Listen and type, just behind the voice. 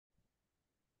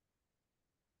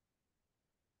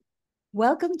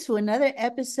Welcome to another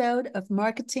episode of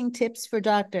Marketing Tips for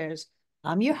Doctors.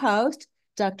 I'm your host,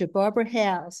 Dr. Barbara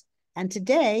Hales, and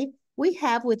today we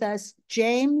have with us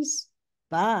James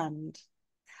Bond.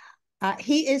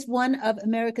 He is one of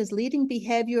America's leading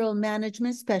behavioral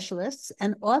management specialists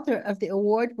and author of the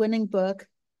award-winning book,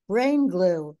 Brain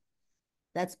Glue,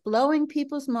 that's blowing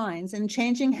people's minds and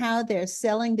changing how they're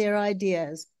selling their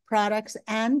ideas, products,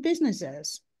 and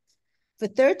businesses. For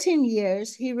 13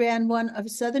 years, he ran one of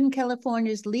Southern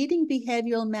California's leading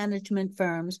behavioral management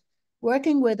firms,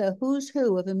 working with a who's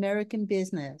who of American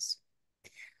business.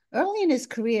 Early in his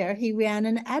career, he ran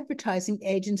an advertising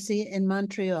agency in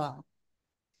Montreal.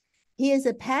 He is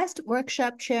a past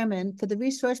workshop chairman for the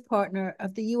resource partner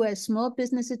of the U.S. Small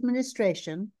Business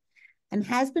Administration and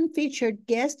has been featured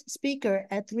guest speaker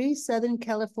at 3 Southern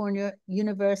California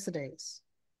universities.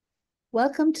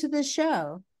 Welcome to the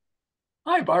show.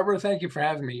 Hi, Barbara. Thank you for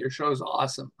having me. Your show is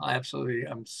awesome. I'm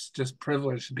just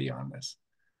privileged to be on this.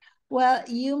 Well,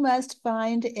 you must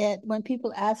find it when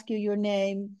people ask you your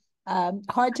name,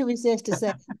 hard to resist to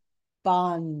say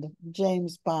Bond,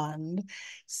 James Bond.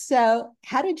 So,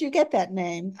 how did you get that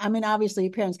name? I mean, obviously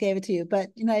your parents gave it to you, but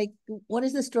like, what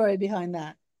is the story behind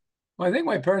that? Well, I think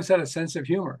my parents had a sense of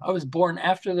humor. I was born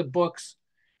after the books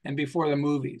and before the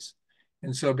movies.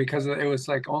 And so because it was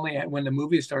like only when the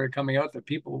movies started coming out that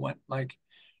people went like,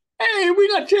 hey, we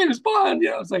got James Bond.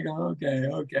 It's like, oh, okay,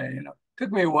 okay.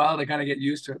 Took me a while to kind of get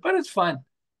used to it, but it's fun.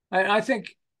 I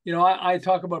think, I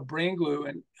talk about brain glue,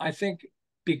 and I think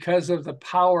because of the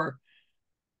power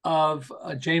of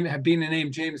James being the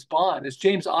name James Bond. It's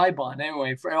James I Bond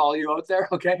anyway for all you out there.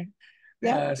 Okay,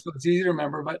 Yeah. so it's easy to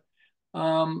remember. But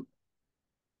um,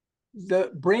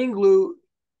 the brain glue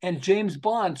and James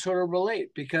Bond sort of relate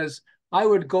because I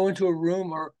would go into a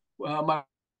room or my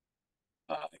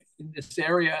in this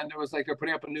area, and there was like they're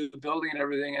putting up a new building and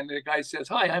everything, and the guy says,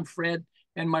 "Hi, I'm Fred,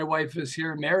 and my wife is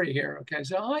here, Mary here." Okay,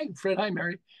 so hi, Fred. Hi,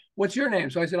 Mary. What's your name?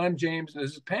 So I said, "I'm James, and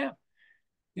this is Pam."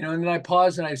 And then I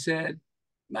paused and I said,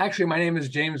 actually, my name is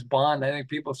James Bond. I think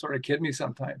people sort of kid me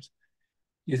sometimes.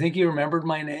 You think you remembered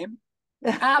my name?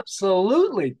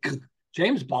 Absolutely.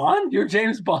 James Bond? You're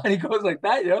James Bond. He goes like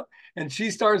that. And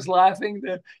she starts laughing,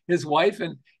 his wife,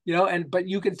 but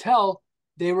you can tell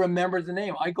they remember the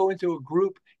name. I go into a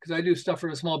group because I do stuff for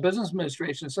the Small Business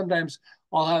Administration. Sometimes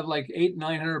I'll have like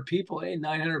 900 people,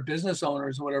 900 business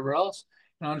owners and whatever else,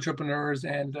 and entrepreneurs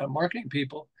and marketing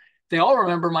people. They all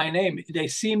remember my name. They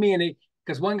see me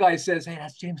because one guy says, "Hey,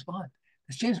 that's James Bond.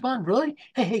 That's James Bond, really?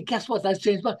 Hey, guess what? That's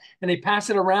James Bond." And they pass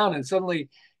it around, and suddenly,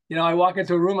 I walk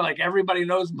into a room and like everybody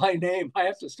knows my name. I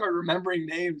have to start remembering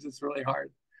names. It's really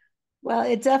hard. Well,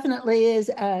 it definitely is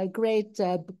a great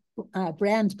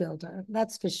brand builder.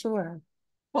 That's for sure.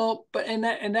 Well, but and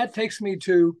that takes me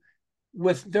to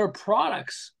with their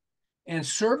products and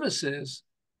services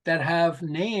that have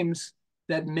names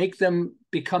that make them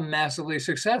become massively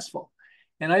successful.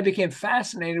 And I became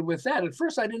fascinated with that. At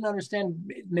first, I didn't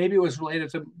understand. Maybe it was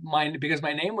related to mine because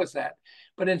my name was that.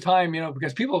 But in time,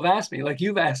 because people have asked me, like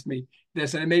you've asked me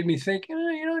this, and it made me think,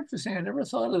 interesting. I never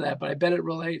thought of that, but I bet it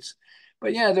relates.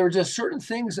 But yeah, there are just certain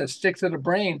things that stick to the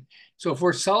brain. So if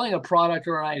we're selling a product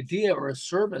or an idea or a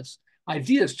service,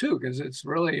 ideas too, because it's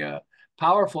really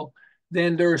powerful,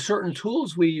 then there are certain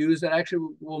tools we use that actually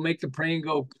will make the brain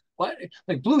go, what?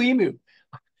 Like Blue Emu.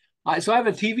 So I have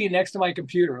a TV next to my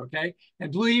computer, okay?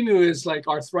 And Blue Emu is like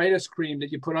arthritis cream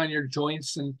that you put on your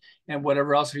joints and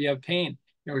whatever else if you have pain,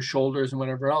 shoulders and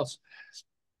whatever else.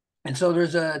 And so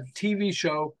there's a TV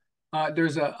show.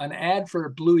 There's an ad for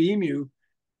Blue Emu,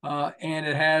 and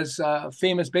it has a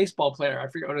famous baseball player.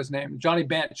 I forget what his name, Johnny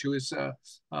Bench, who is a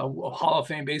Hall of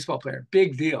Fame baseball player.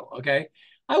 Big deal, okay?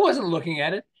 I wasn't looking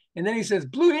at it. And then he says,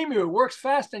 Blue Emu, it works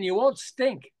fast and you won't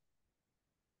stink.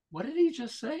 What did he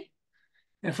just say?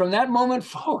 And from that moment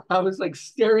forward, I was like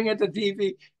staring at the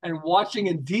TV and watching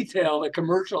in detail the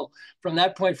commercial from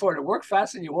that point forward. It worked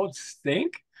fast and you won't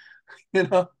stink, you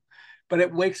know, but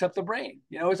it wakes up the brain.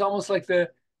 It's almost like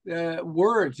the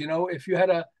words, if you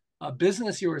had a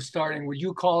business you were starting, would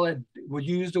you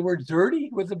use the word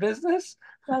dirty with the business?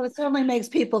 Well, it certainly makes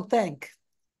people think.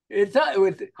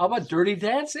 How about dirty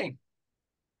dancing?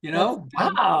 That's good.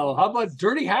 Wow. How about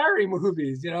Dirty Harry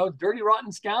movies? Dirty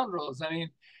Rotten Scoundrels. I mean,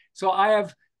 so I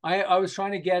was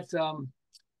trying to get um,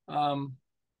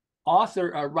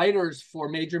 writers for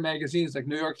major magazines like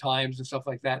New York Times and stuff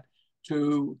like that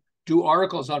to do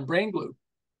articles on brain glue.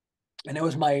 And it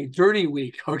was my dirty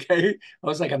week. Okay. I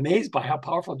was like amazed by how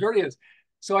powerful dirty is.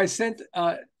 So I sent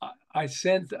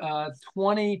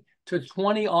 20 to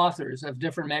 20 authors of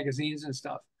different magazines and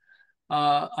stuff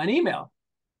an email,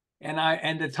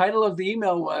 and the title of the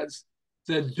email was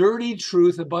the dirty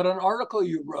truth about an article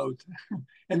you wrote.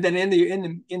 And then in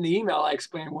the email, I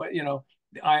explain what,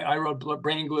 I wrote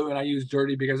brain glue and I use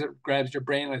dirty because it grabs your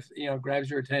brain, grabs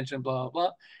your attention, blah, blah,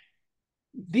 blah.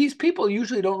 These people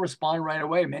usually don't respond right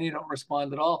away. Many don't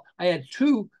respond at all. I had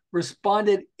two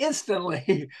responded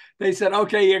instantly. They said,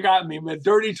 okay, you got me. The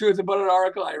dirty truth about an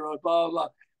article I wrote, blah, blah, blah.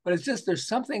 But it's just, there's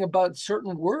something about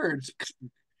certain words,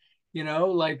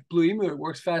 like Blue Emu, it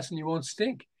works fast and you won't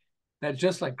stink. That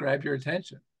just like grab your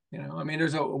attention. I mean,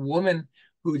 there's a woman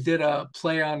who did a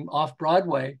play on off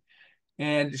Broadway,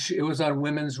 and it was on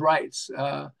women's rights.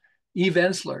 Eve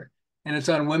Ensler, and it's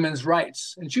on women's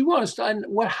rights. And she wants to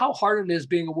how hard it is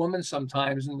being a woman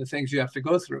sometimes, and the things you have to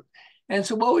go through. And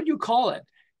so, what would you call it?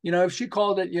 If she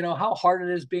called it, how hard it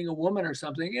is being a woman or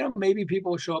something, maybe people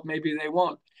will show up, maybe they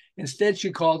won't. Instead,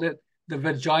 she called it the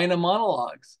vagina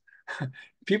monologues.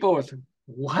 People were,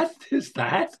 what is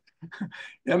that?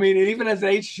 I mean, even as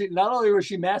not only was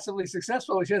she massively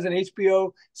successful, she has an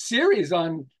HBO series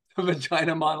on the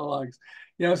vagina monologues.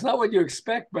 It's not what you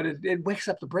expect, but it wakes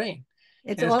up the brain.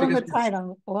 It's all in the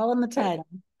title, all in the title.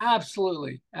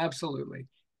 Absolutely, absolutely.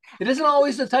 It isn't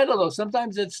always the title though.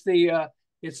 Sometimes it's the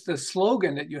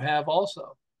slogan that you have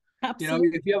also.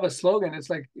 Absolutely. If you have a slogan,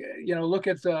 it's like, look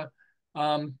at the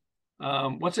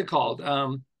what's it called?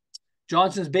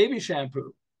 Johnson's baby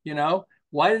shampoo.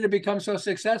 Why did it become so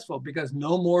successful? Because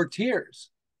no more tears.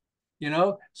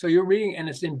 So you're reading, and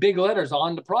it's in big letters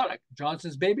on the product.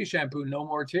 Johnson's baby shampoo, no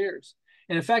more tears.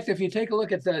 And in fact, if you take a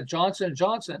look at the Johnson &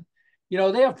 Johnson,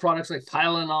 they have products like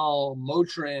Tylenol,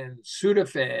 Motrin,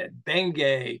 Sudafed,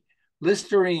 Bengay,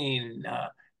 Listerine,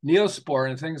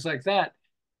 Neosporin, and things like that.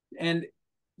 And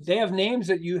they have names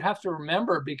that you have to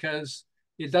remember because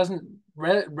it doesn't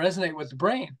resonate with the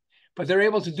brain. But they're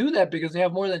able to do that because they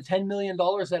have more than $10 million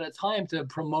at a time to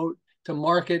promote, to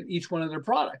market each one of their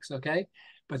products, okay?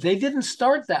 But they didn't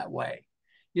start that way.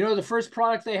 The first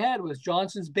product they had was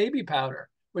Johnson's baby powder,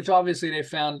 which obviously they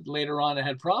found later on it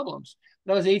had problems.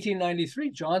 That was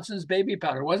 1893, Johnson's baby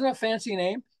powder. It wasn't a fancy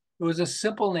name. It was a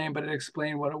simple name, but it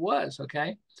explained what it was,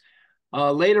 okay?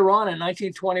 Later on in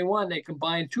 1921, they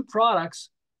combined two products,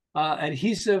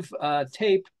 adhesive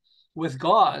tape with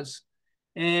gauze,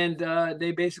 and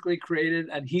they basically created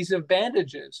adhesive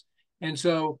bandages. And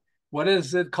so what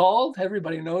is it called?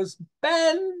 Everybody knows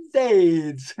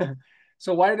Band-Aids.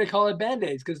 So why do they call it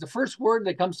Band-Aids? Because the first word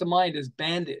that comes to mind is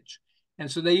bandage. And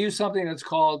so they use something that's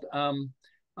called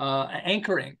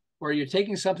anchoring, where you're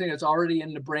taking something that's already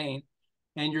in the brain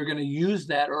and you're going to use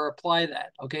that or apply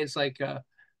that. Okay, it's like,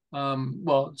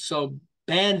 so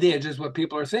bandage is what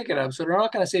people are thinking of. So they're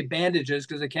not going to say bandages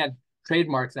because they can't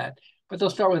trademark that, but they'll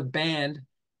start with band,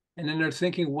 and then they're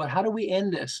thinking, how do we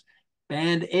end this?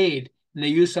 Band-aid. And they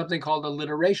use something called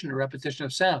alliteration, a repetition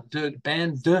of sound.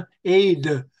 Band-aid,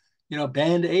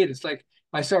 Band-aid. It's like,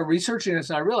 I started researching this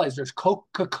and I realized there's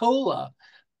Coca-Cola,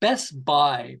 Best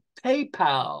Buy,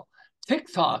 PayPal,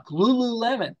 TikTok,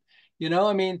 Lululemon.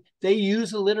 I mean, they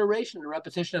use alliteration, a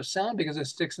repetition of sound because it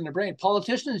sticks in the brain.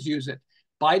 Politicians use it.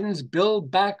 Biden's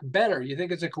Build Back Better. You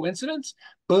think it's a coincidence?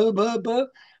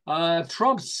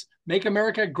 Trump's Make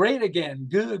America Great Again.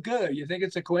 Good. You think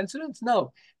it's a coincidence?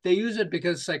 No. They use it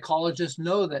because psychologists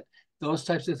know that those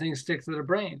types of things stick to the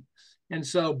brain. And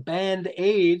so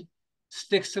Band-Aid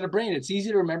sticks to the brain. It's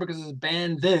easy to remember because it's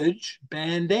bandage,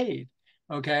 Band-Aid.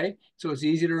 Okay? So it's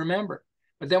easy to remember.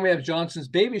 But then we have Johnson's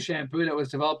baby shampoo that was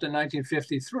developed in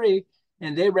 1953.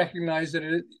 And they recognize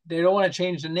that they don't want to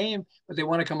change the name, but they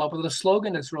want to come up with a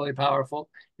slogan that's really powerful.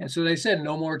 And so they said,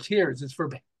 no more tears. It's for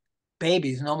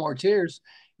babies, no more tears.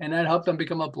 And that helped them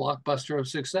become a blockbuster of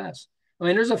success. I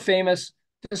mean, there's a famous,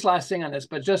 this last thing on this,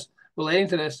 but just relating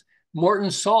to this,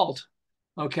 Morton Salt,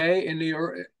 okay,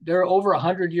 they're over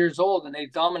 100 years old and they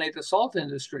dominate the salt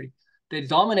industry. They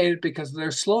dominate it because of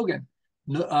their slogan.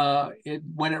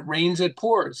 When it rains, it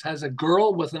pours, has a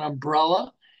girl with an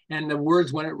umbrella and the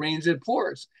words, when it rains, it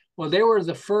pours. Well, they were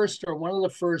the first, or one of the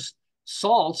first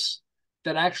salts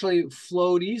that actually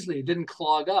flowed easily. It didn't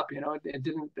clog up, it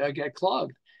didn't get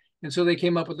clogged. And so they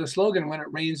came up with the slogan, when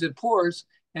it rains, it pours,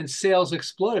 and sales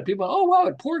exploded. People, oh, wow,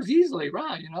 it pours easily,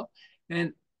 right?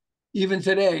 And even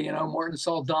today, Morton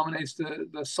Salt dominates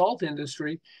the salt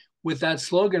industry with that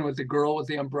slogan, with the girl with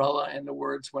the umbrella and the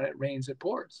words, when it rains, it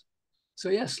pours. So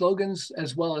yeah, slogans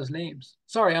as well as names.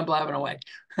 Sorry, I'm blabbing away.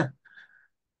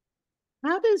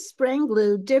 How does brain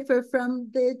glue differ from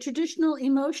the traditional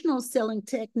emotional selling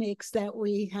techniques that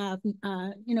we have,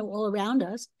 all around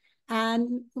us?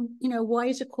 And, why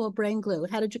is it called brain glue?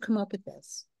 How did you come up with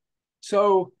this?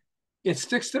 So it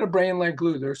sticks to the brain like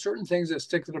glue. There are certain things that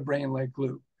stick to the brain like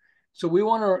glue. So we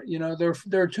want to,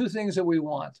 there are two things that we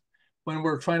want. when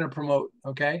we're trying to promote.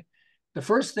 Okay, the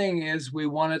first thing is we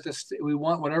want it to we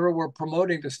want whatever we're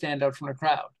promoting to stand out from the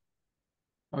crowd.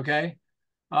 Okay,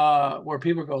 where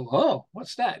people go, oh,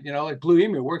 what's that? You know, like Blue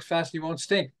Emu works fast and you won't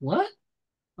stink. What?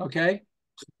 Okay,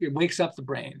 it wakes up the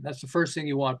brain. That's the first thing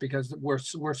you want because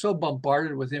we're so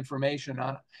bombarded with information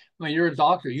on it. I mean, you're a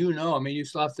doctor, you know. I mean, you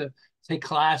still have to take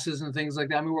classes and things like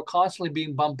that. I mean, we're constantly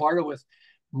being bombarded with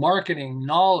marketing,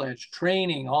 knowledge,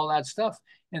 training, all that stuff.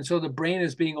 And so the brain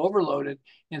is being overloaded.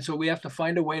 And so we have to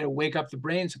find a way to wake up the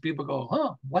brain so people go,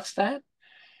 huh, what's that?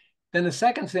 Then the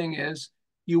second thing is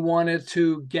you wanted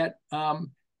to get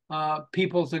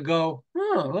people to go,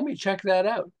 let me check that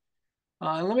out.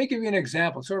 Let me give you an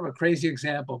example, sort of a crazy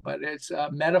example, but it's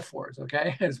metaphors,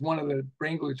 okay? It's one of the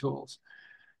brain glue tools.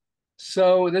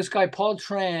 So this guy, Paul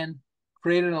Tran,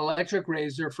 created an electric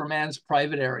razor for man's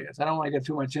private areas. I don't want to get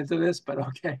too much into this, but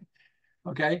okay.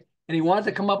 Okay. And he wanted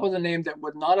to come up with a name that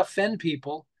would not offend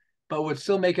people, but would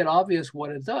still make it obvious what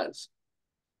it does.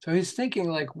 So he's thinking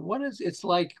like, it's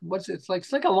like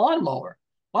a lawnmower.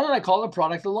 Why don't I call the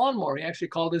product a lawnmower? He actually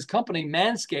called his company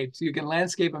Manscaped. So you can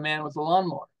landscape a man with a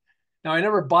lawnmower. Now, I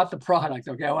never bought the product.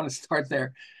 Okay. I want to start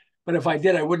there. But if I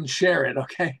did, I wouldn't share it.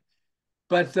 Okay.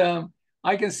 But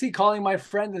I can see calling my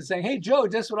friend and saying, hey, Joe,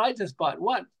 guess what I just bought?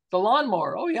 What? The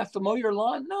lawnmower. Oh, you have to mow your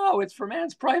lawn? No, it's for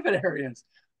man's private areas.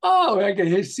 Oh, I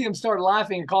can see him start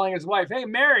laughing and calling his wife, hey,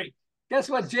 Mary, guess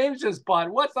what James just bought?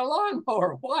 What's the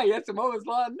lawnmower? Why? He has to mow his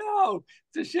lawn? No,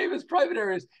 to shave his private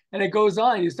areas. And it goes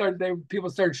on. People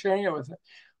start sharing it with it.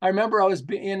 I remember I was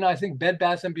in, I think, Bed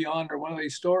Bath & Beyond or one of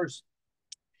these stores.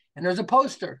 And there's a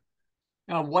poster,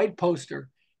 a white poster,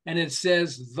 and it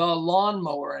says the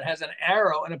lawnmower. It has an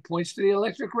arrow and it points to the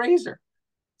electric razor.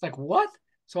 It's like, what?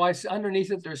 So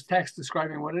underneath it, there's text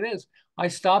describing what it is. I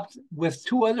stopped with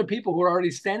two other people who were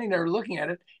already standing there looking at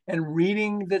it and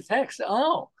reading the text.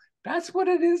 Oh, that's what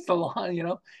it is, the lawn, you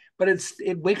know. But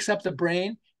it wakes up the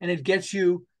brain and it gets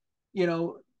you, you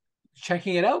know,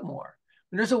 checking it out more.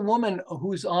 And there's a woman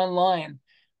who's online.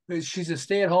 She's a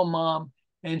stay-at-home mom,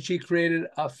 and she created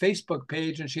a Facebook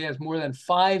page, and she has more than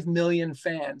 5 million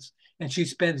fans, and she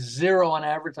spent zero on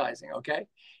advertising. Okay,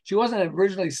 she wasn't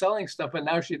originally selling stuff, but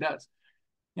now she does.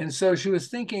 And so she was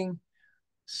thinking,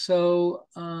 so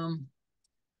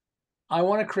I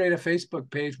want to create a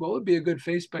Facebook page. What would be a good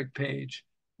Facebook page?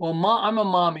 Well, I'm a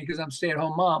mommy because I'm a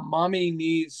stay-at-home mom. Mommy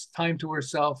needs time to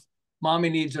herself. Mommy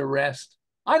needs a rest.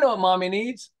 I know what mommy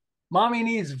needs. Mommy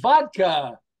needs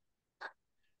vodka.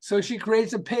 So she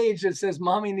creates a page that says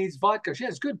mommy needs vodka. She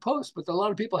has good posts, but a lot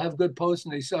of people have good posts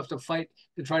and they still have to fight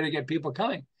to try to get people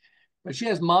coming. But she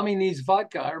has mommy needs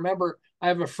vodka. I remember I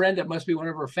have a friend that must be one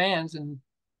of her fans. And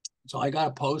so I got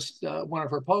a post, one of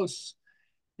her posts,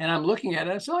 and I'm looking at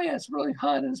it. I said, oh, yeah, it's really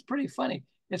hot and it's pretty funny.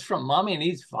 It's from Mommy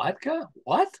Needs Vodka.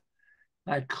 What?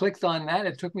 And I clicked on that.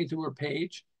 It took me to her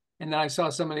page. And then I saw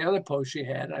some of the other posts she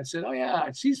had. And I said, oh, yeah,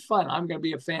 she's fun. I'm going to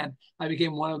be a fan. I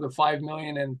became one of the 5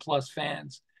 million and plus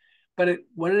fans. But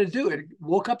what did it do? It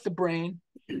woke up the brain,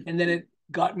 and then it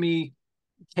got me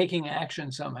taking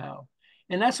action somehow.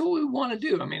 And that's what we want to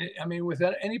do. I mean, with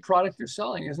any product you're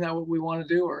selling, isn't that what we want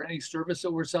to do? Or any service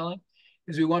that we're selling,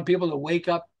 is we want people to wake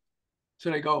up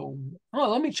so they go, oh,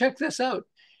 let me check this out,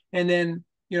 and then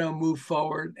move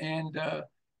forward and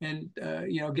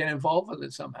get involved with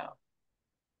it somehow.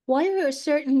 Why are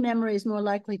certain memories more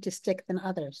likely to stick than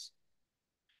others?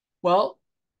 Well,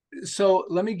 so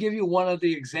let me give you one of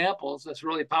the examples that's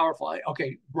really powerful.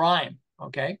 Okay, rhyme.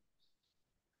 Okay.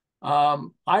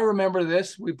 I remember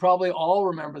this. We probably all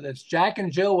remember this. Jack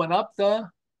and Jill went up the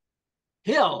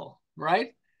hill,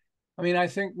 right? I mean, I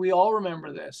think we all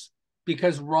remember this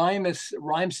because rhyme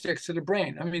sticks to the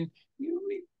brain. I mean,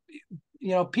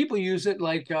 people use it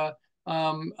like the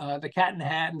Cat in the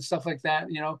Hat and stuff like that.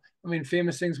 I mean,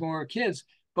 famous things when we were kids,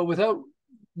 but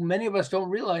many of us don't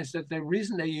realize that the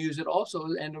reason they use it also,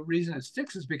 and the reason it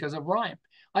sticks, is because of rhyme.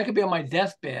 I could be on my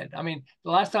deathbed. I mean,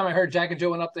 the last time I heard Jack and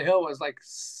Jill went up the hill was like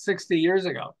 60 years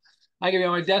ago. I could be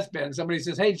on my deathbed and somebody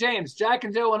says, hey, James, Jack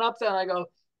and Jill went up there. And I go,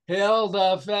 hill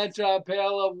to fetch a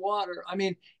pail of water. I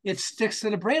mean, it sticks to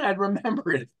the brain. I'd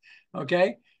remember it.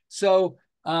 Okay. So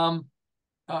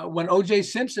when O.J.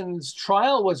 Simpson's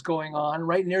trial was going on,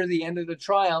 right near the end of the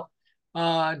trial,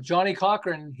 Johnny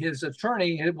Cochran, his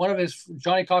attorney, one of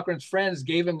Johnny Cochran's friends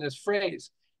gave him this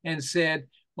phrase and said,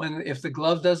 if the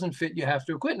glove doesn't fit, you have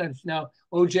to acquit. Now,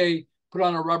 OJ put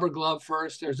on a rubber glove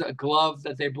first. There's a glove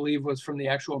that they believe was from the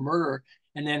actual murderer.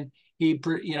 And then he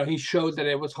showed that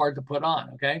it was hard to put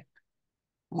on, okay,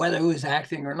 whether he was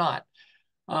acting or not.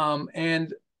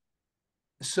 And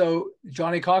so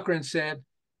Johnny Cochran said,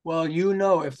 well,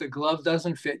 if the glove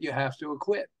doesn't fit, you have to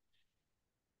acquit.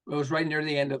 It was right near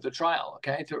the end of the trial,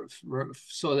 okay,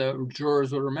 so the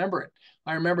jurors would remember it.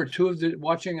 I remember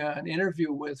watching an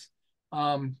interview with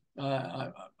a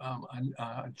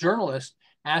journalist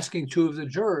asking two of the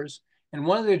jurors, and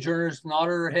one of the jurors nodded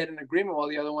her head in agreement while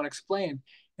the other one explained.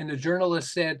 And the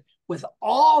journalist said, "With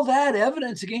all that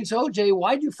evidence against OJ,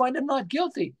 why do you find him not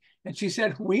guilty?" And she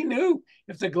said, "We knew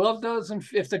if the glove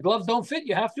don't fit,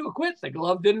 you have to acquit. The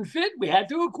glove didn't fit, we had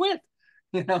to acquit."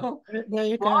 You know, There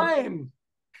you go. rhyme,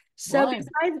 So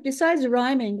rhyme. besides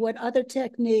rhyming, what other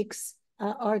techniques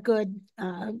are good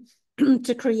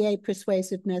to create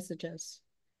persuasive messages?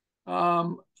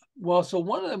 Um, well, so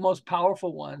one of the most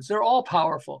powerful ones, they're all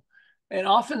powerful. And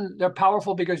often they're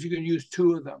powerful because you can use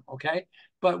two of them, okay?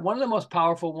 But one of the most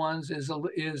powerful ones is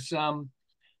what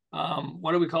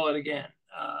do we call it again?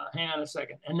 Hang on a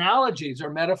second. Analogies or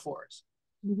metaphors.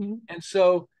 Mm-hmm. And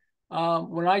so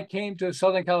when I came to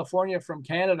Southern California from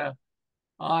Canada,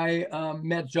 I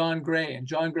met John Gray, and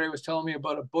John Gray was telling me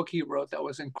about a book he wrote that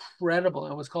was incredible.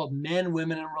 And it was called Men,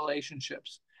 Women, and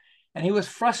Relationships. And he was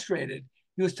frustrated.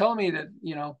 He was telling me that,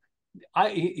 you know,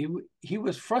 he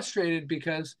was frustrated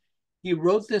because he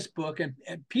wrote this book, and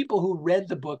people who read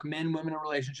the book, Men, Women, and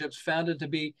Relationships, found it to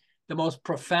be the most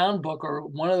profound book, or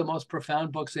one of the most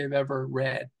profound books they've ever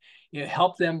read. It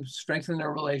helped them strengthen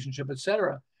their relationship,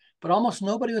 etc. But almost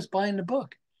nobody was buying the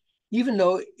book, even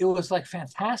though it was like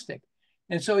fantastic.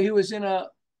 And so he was in a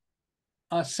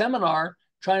seminar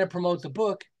trying to promote the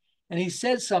book, and he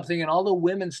said something, and all the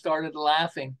women started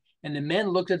laughing, and the men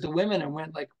looked at the women and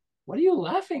went like, "What are you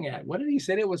laughing at? What did he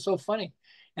say? It was so funny."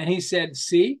 And he said,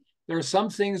 "See, there are some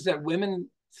things that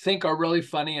women think are really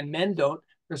funny and men don't.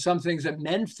 There's some things that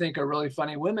men think are really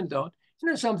funny, women don't. And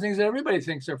there's some things that everybody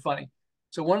thinks are funny."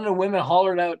 So one of the women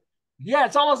hollered out, "Yeah,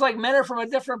 it's almost like men are from a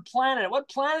different planet. What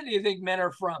planet do you think men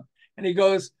are from?" And he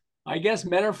goes, "I guess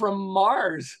men are from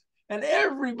Mars." And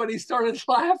everybody started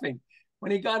laughing.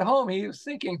 When he got home, he was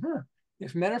thinking,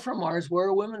 if men are from Mars, where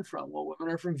are women from? Well,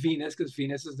 women are from Venus, because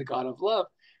Venus is the god of love.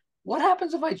 What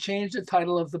happens if I change the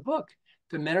title of the book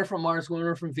to Men Are From Mars, Women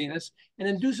Are From Venus, and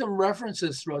then do some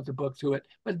references throughout the book to it,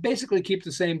 but basically keep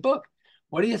the same book?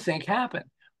 What do you think happened?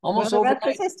 Well, Almost the rest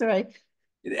is overnight.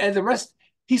 history. And the rest,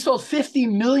 he sold 50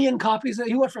 million copies.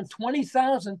 He went from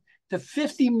 20,000 to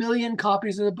 50 million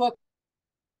copies of the book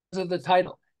because of the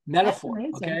title, That's Metaphor.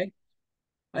 amazing. Okay.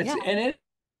 Yeah.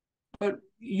 But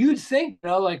you'd think, you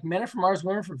know, like Men Are From Mars,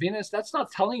 Women Are From Venus, that's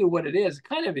not telling you what it is. It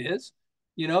kind of is.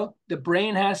 You know, the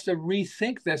brain has to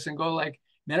rethink this and go like,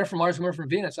 Men Are From Mars, Women Are From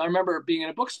Venus. I remember being in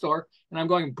a bookstore and I'm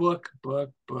going, book,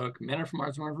 book, book, Men Are From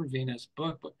Mars, Women Are From Venus,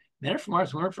 book, book. Men Are From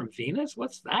Mars, Women Are From Venus?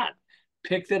 What's that?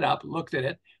 Picked it up, looked at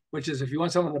it, which is if you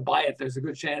want someone to buy it, there's a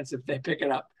good chance if they pick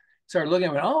it up. Started looking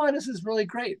at it, oh, this is really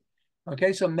great.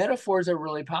 Okay, so metaphors are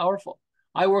really powerful.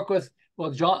 I work with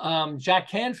Jack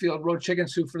Canfield wrote Chicken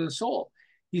Soup for the Soul.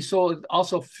 He sold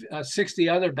also 60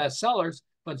 other bestsellers,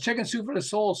 but Chicken Soup for the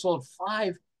Soul sold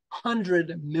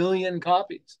 500 million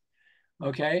copies.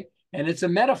 Okay. And it's a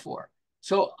metaphor.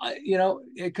 So, you know,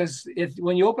 because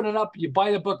when you open it up, you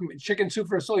buy the book, Chicken Soup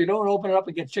for the Soul, you don't open it up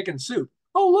and get chicken soup.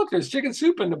 Oh, look, there's chicken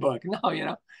soup in the book. No, you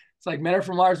know, it's like Men Are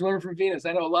From Mars, Women Are From Venus.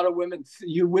 I know a lot of women,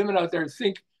 you women out there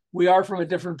think we are from a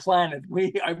different planet.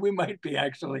 We might be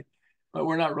actually, but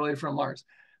we're not really from Mars.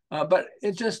 But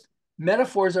it just,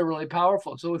 metaphors are really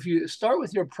powerful. So if you start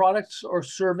with your products or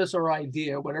service or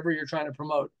idea, whatever you're trying to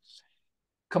promote,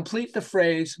 complete the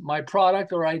phrase, my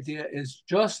product or idea is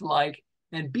just like,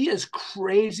 and be as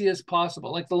crazy as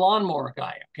possible, like the lawnmower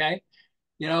guy, okay?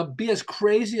 You know, be as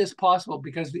crazy as possible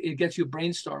because it gets you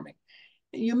brainstorming.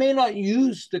 You may not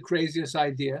use the craziest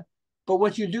idea, but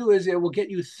what you do is it will get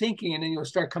you thinking, and then you'll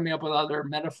start coming up with other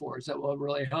metaphors that will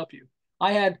really help you.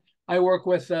 I work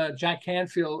with Jack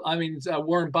Canfield,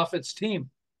 Warren Buffett's team.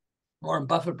 Warren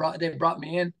Buffett brought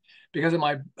me in because of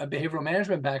my behavioral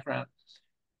management background.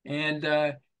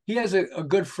 And he has a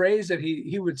good phrase that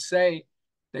he would say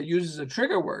that uses a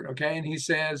trigger word, okay? And he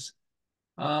says,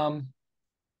 only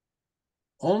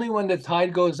when the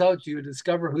tide goes out do you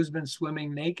discover who's been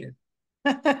swimming naked.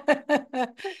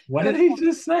 What Good did he one.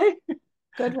 just say?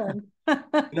 Good one.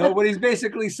 You know, what he's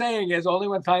basically saying is only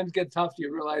when times get tough do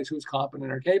you realize who's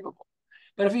competent or capable.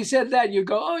 But if he said that, you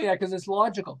go, oh, yeah, because it's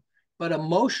logical. But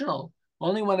emotional,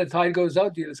 only when the tide goes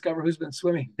out do you discover who's been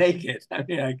swimming naked. I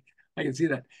mean, I can see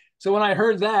that. So when I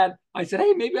heard that, I said,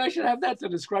 hey, maybe I should have that to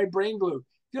describe brain glue.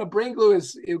 You know, brain glue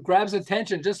it grabs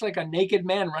attention just like a naked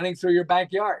man running through your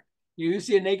backyard. You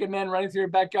see a naked man running through your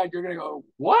backyard, you're going to go,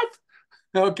 what?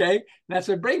 Okay. And that's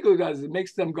what brain glue does. It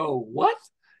makes them go, what?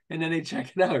 And then they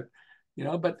check it out, you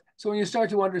know. But so when you start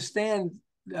to understand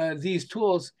these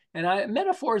tools, and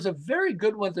metaphor is a very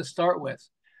good one to start with.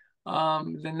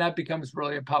 then that becomes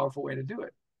really a powerful way to do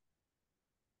it.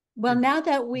 Well, now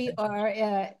that we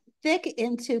are thick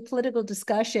into political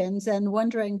discussions and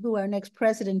wondering who our next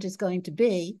president is going to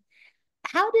be,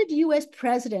 how did US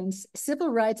presidents, civil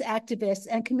rights activists,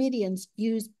 and comedians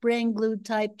use brain glue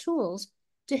type tools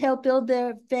to help build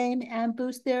their fame and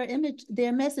boost their image,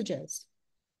 their messages?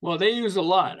 Well, they use a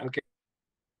lot, okay?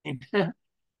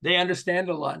 They understand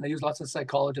a lot, and they use lots of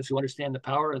psychologists who understand the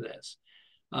power of this.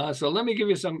 So let me give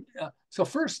you some. So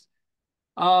first,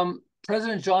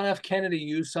 President John F. Kennedy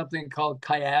used something called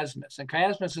chiasmus, and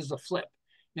chiasmus is a flip,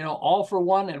 all for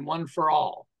one and one for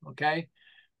all, okay?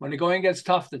 When the going gets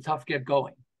tough, the tough get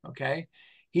going, okay?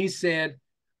 He said,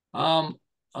 ask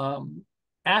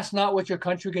not what your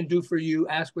country can do for you,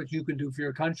 ask what you can do for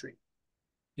your country.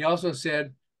 He also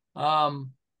said,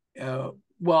 Malcolm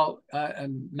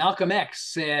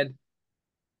X said,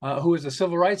 who was a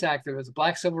civil rights activist, a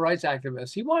black civil rights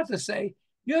activist, he wanted to say,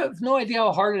 you have no idea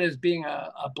how hard it is being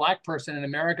a black person in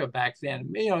America back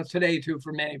then, today too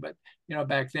for many, but,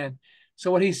 back then.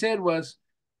 So what he said was,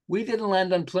 we didn't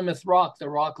land on Plymouth Rock, the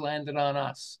rock landed on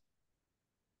us.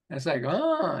 And it's like,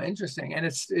 oh, interesting. And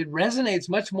it resonates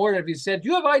much more than if you said, do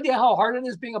you have an idea how hard it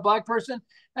is being a black person?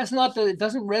 It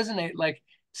doesn't resonate like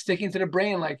sticking to the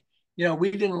brain, like,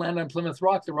 we didn't land on Plymouth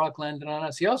Rock, the rock landed on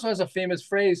us. He also has a famous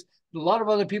phrase that a lot of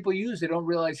other people use. They don't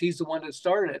realize he's the one that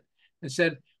started it. It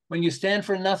said, when you stand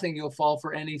for nothing, you'll fall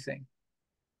for anything.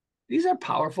 These are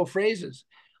powerful phrases.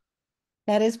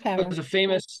 That is powerful. There's a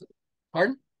famous,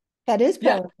 pardon? That is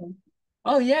powerful. Yeah.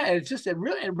 Oh yeah, it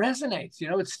resonates,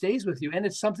 it stays with you, and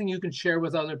it's something you can share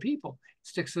with other people. It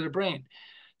sticks to the brain.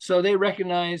 So they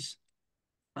recognize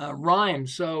rhyme.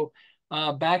 So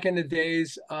back in the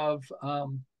days of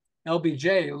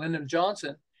LBJ, Lyndon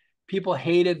Johnson, people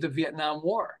hated the Vietnam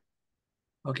War.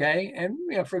 Okay, and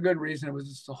for good reason. It was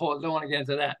just a whole. I don't want to get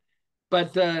into that.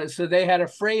 But so they had a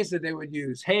phrase that they would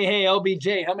use. Hey,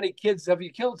 LBJ, how many kids have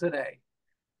you killed today?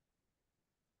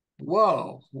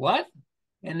 Whoa, what?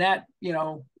 And that,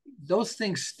 those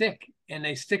things stick, and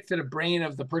they stick to the brain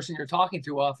of the person you're talking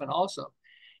to often also.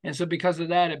 And so because of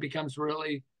that, it becomes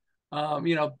really,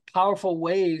 powerful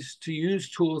ways to use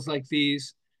tools like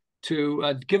these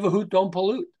to give a hoot, don't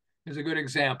pollute is a good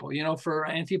example, for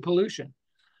anti-pollution.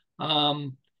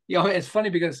 It's funny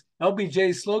because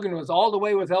LBJ's slogan was all the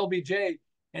way with LBJ.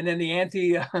 And then the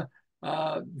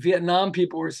anti-Vietnam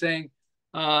people were saying,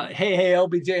 hey,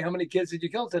 LBJ, how many kids did you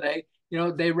kill today?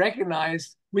 They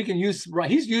recognized we can use,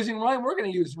 he's using rhyme, we're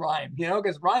going to use rhyme,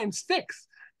 because rhyme sticks.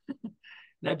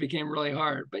 That became really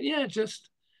hard. But yeah,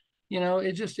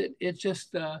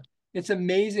 it's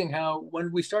amazing how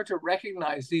when we start to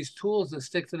recognize these tools that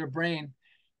stick to the brain,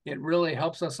 it really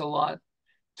helps us a lot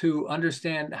to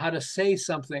understand how to say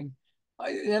something.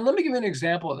 And let me give you an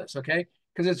example of this, okay?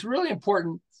 Because it's really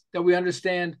important that we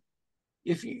understand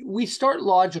if we start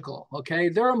logical, okay?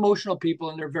 They're emotional people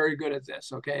and they're very good at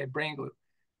this, okay? Brain glue.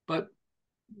 But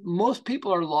most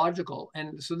people are logical.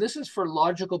 And so this is for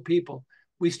logical people.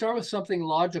 We start with something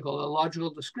logical, a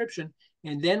logical description,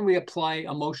 and then we apply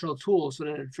emotional tools so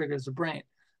that it triggers the brain.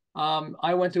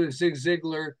 I went to a Zig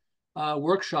Ziglar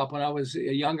workshop when I was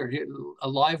younger, a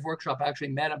live workshop. I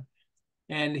actually met him.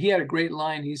 And he had a great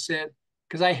line. He said,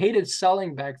 because I hated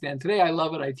selling back then. Today I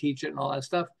love it. I teach it and all that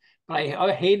stuff. But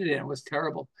I hated it. It was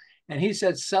terrible. And he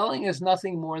said, selling is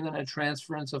nothing more than a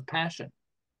transference of passion.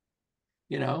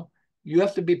 You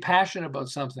have to be passionate about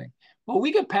something. Well,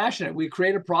 we get passionate. We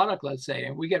create a product, let's say,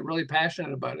 and we get really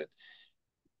passionate about it.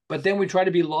 But then we try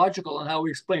to be logical in how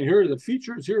we explain, here are the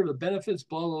features, here are the benefits,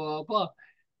 blah, blah, blah, blah.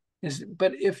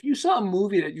 But if you saw a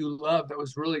movie that you loved that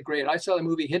was really great, I saw the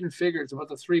movie Hidden Figures about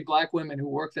the 3 black women who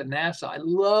worked at NASA. I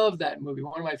love that movie,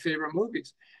 one of my favorite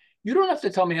movies. You don't have to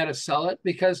tell me how to sell it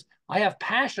because I have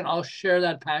passion. I'll share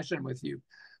that passion with you.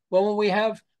 Well, when we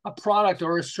have a product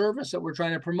or a service that we're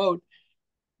trying to promote,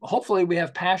 hopefully we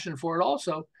have passion for it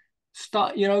also.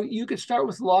 You could start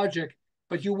with logic,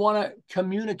 but you want to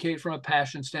communicate from a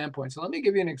passion standpoint. So let me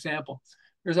give you an example.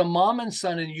 There's a mom and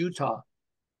son in Utah,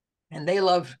 and they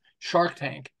love Shark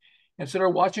Tank. And so they're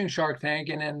watching Shark Tank,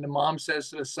 and then the mom says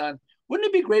to the son, wouldn't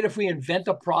it be great if we invent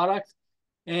a product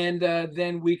and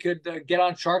then we could get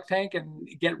on Shark Tank and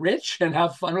get rich and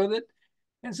have fun with it?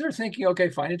 And so they're thinking, okay,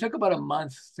 fine. It took about a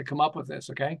month to come up with this,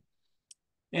 okay?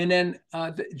 And then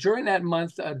during that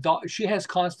month, she has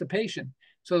constipation.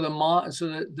 So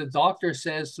the doctor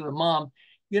says to the mom,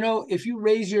 if you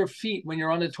raise your feet when you're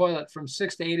on the toilet from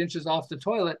 6 to 8 inches off the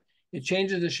toilet, it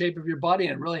changes the shape of your body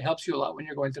and it really helps you a lot when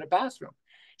you're going to the bathroom.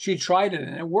 She tried it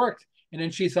and it worked. And then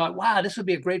she thought, wow, this would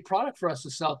be a great product for us to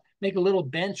sell. Make a little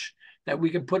bench that we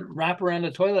could wrap around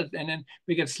the toilet, and then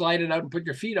we could slide it out and put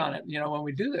your feet on it, when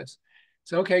we do this.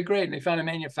 So, okay, great. And they found a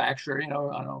manufacturer, I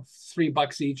don't know,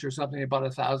 $3 each or something. They bought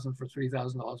 1,000 for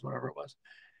 $3,000, whatever it was.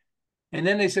 And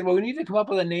then they said, well, we need to come up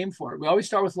with a name for it. We always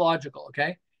start with logical,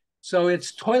 okay? So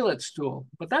it's toilet stool,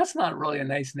 but that's not really a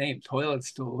nice name, toilet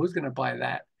stool. Who's going to buy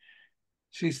that?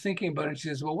 She's thinking about it. She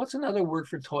says, well, what's another word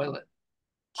for toilet?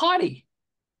 Potty.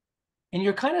 And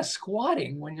you're kind of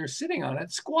squatting when you're sitting on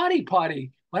it. Squatty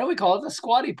potty. Why don't we call it the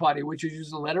squatty potty, which is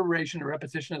just alliteration or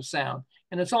repetition of sound.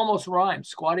 And it's almost rhymed,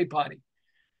 squatty potty.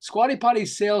 Squatty potty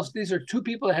sales, these are two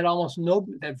people that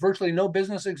had virtually no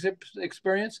business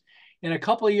experience. In a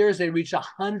couple of years, they reached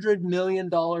 $100 million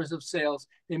of sales.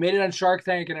 They made it on Shark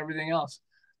Tank and everything else.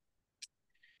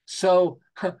 So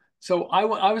I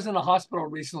was in a hospital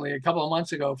recently, a couple of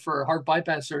months ago, for heart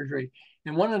bypass surgery.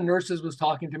 And one of the nurses was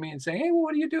talking to me and saying, hey, well,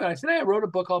 what do you do? And I said, hey, I wrote a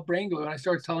book called Brain Glue. And I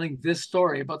started telling this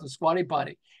story about the squatty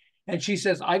potty. And she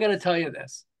says, I got to tell you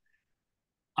this.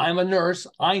 I'm a nurse.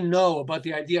 I know about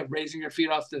the idea of raising your feet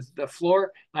off the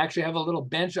floor. I actually have a little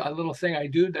bench, a little thing I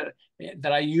do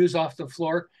that I use off the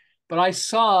floor. But I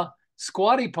saw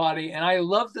Squatty Potty and I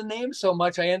loved the name so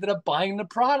much, I ended up buying the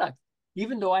product.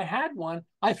 Even though I had one,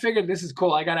 I figured this is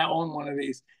cool. I got to own one of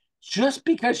these. Just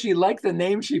because she liked the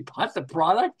name, she bought the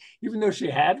product, even though she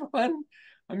had one.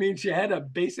 I mean, she had a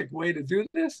basic way to do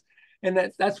this.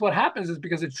 And that's what happens, is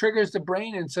because it triggers the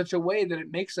brain in such a way that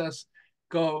it makes us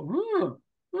go,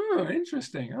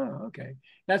 interesting. Oh, okay.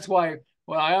 That's why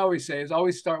what I always say is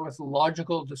always start with a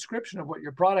logical description of what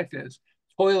your product is,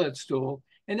 toilet stool,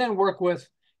 and then work with,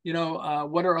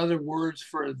 what are other words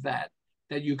for that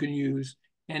you can use.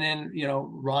 And then,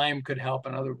 rhyme could help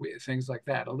and other things like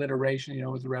that. Alliteration,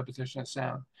 with the repetition of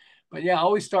sound. But yeah,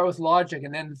 always start with logic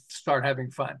and then start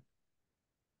having fun.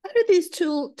 How do these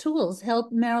tools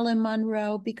help Marilyn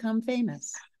Monroe become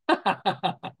famous?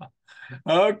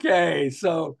 Okay,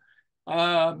 so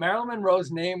Marilyn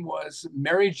Monroe's name was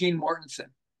Mary Jean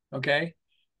Mortensen, okay?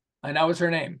 And that was her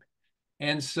name.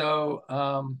 And so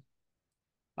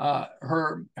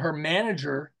her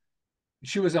manager,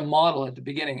 she was a model at the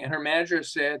beginning, and her manager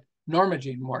said, Norma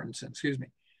Jean Mortensen, excuse me.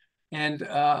 And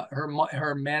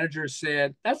her manager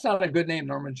said, that's not a good name,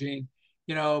 Norma Jean.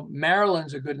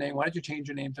 Marilyn's a good name. Why don't you change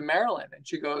your name to Marilyn? And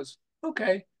she goes,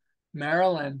 okay,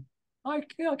 Marilyn.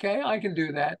 Okay, I can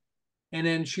do that. And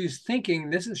then she's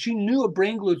thinking, she knew a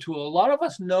brain glue tool. A lot of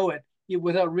us know it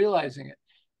without realizing it.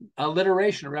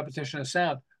 Alliteration, a repetition of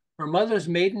sound. Her mother's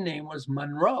maiden name was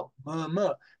Monroe,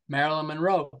 Marilyn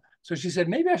Monroe. So she said,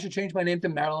 maybe I should change my name to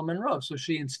Marilyn Monroe. So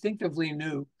she instinctively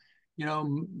knew,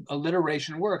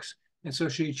 alliteration works. And so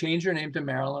she changed her name to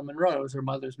Marilyn Monroe. It was her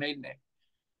mother's maiden name.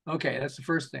 Okay, that's the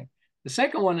first thing. The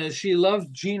second one is she loved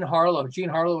Jean Harlow. Jean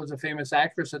Harlow was a famous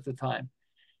actress at the time.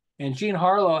 And Jean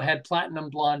Harlow had platinum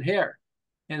blonde hair.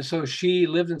 And so she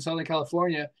lived in Southern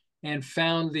California and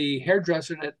found the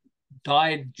hairdresser that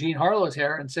dyed Jean Harlow's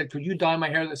hair and said, could you dye my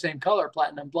hair the same color,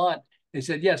 platinum blonde? They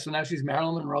said, yes. So now she's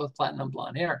Marilyn Monroe with platinum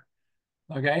blonde hair.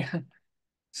 Okay.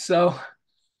 So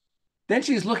then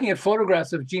she's looking at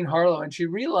photographs of Jean Harlow, and she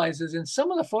realizes in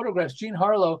some of the photographs, Jean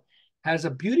Harlow has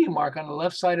a beauty mark on the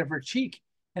left side of her cheek.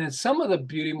 And in some of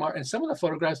the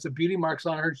photographs, the beauty mark's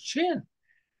on her chin.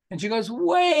 And she goes,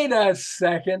 wait a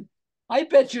second. I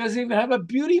bet she doesn't even have a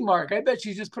beauty mark. I bet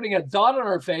she's just putting a dot on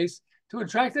her face to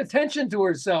attract attention to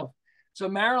herself. So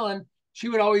Marilyn, she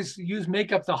would always use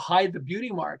makeup to hide the beauty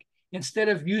mark. Instead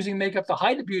of using makeup to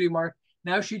hide the beauty mark,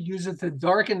 now she'd use it to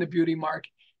darken the beauty mark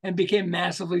and became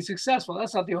massively successful.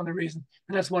 That's not the only reason,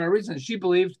 but that's one of the reasons. She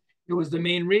believed it was the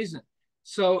main reason.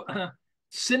 So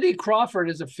Cindy Crawford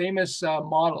is a famous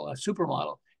model, a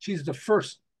supermodel. She's the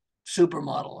first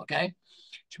supermodel, okay?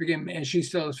 And she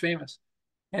still is famous.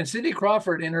 And Cindy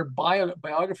Crawford, in her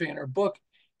biography, in her book,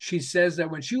 she says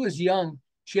that when she was young,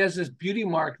 she has this beauty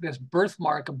mark, this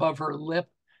birthmark above her lip,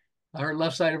 her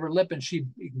left side of her lip. And she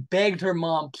begged her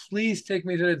mom, please take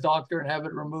me to the doctor and have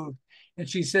it removed. And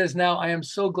she says, now, I am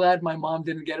so glad my mom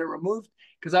didn't get it removed,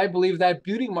 because I believe that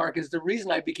beauty mark is the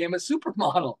reason I became a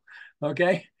supermodel,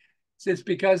 okay? It's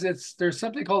because there's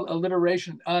something called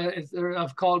alliteration,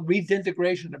 called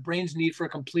redintegration, the brain's need for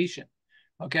completion,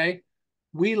 okay?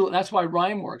 That's why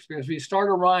rhyme works, because if you start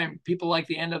a rhyme, people like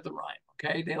the end of the rhyme,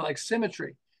 okay? They like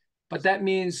symmetry, but that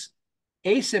means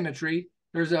asymmetry.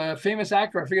 There's a famous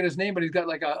actor, I forget his name, but he's got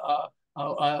like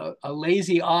a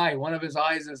lazy eye. One of his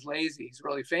eyes is lazy. He's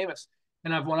really famous.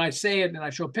 And when I say it and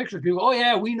I show pictures, people go, oh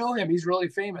yeah, we know him. He's really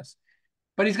famous.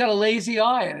 But he's got a lazy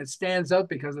eye and it stands out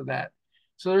because of that.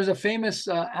 So there's a famous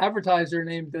advertiser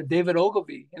named David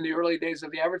Ogilvy in the early days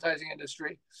of the advertising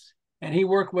industry. And he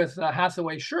worked with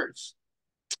Hathaway shirts.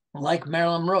 like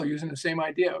Marilyn Monroe, using the same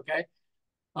idea. Okay.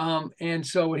 And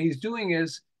so what he's doing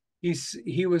is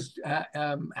he was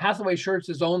Hathaway Shirts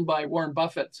is owned by Warren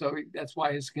Buffett, so that's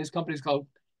why his company is called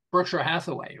Berkshire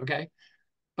Hathaway. Okay,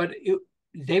 but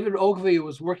David Ogilvy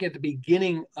was working at the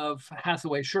beginning of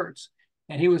Hathaway Shirts,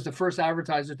 and he was the first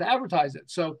advertiser to advertise it.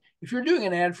 So if you're doing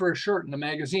an ad for a shirt in a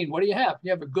magazine, what do you have?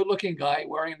 You have a good-looking guy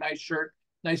wearing a nice shirt,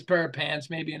 nice pair of pants,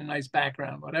 maybe in a nice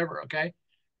background, whatever. Okay,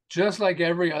 just like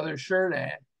every other shirt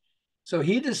ad. So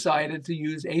he decided to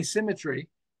use asymmetry,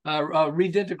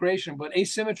 redintegration, but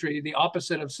asymmetry, the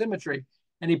opposite of symmetry.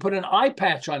 And he put an eye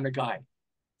patch on the guy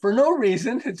for no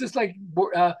reason. It's just like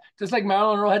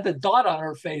Marilyn Monroe had the dot on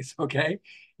her face. Okay,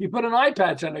 he put an eye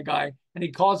patch on the guy, and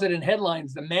he calls it in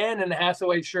headlines "the man in the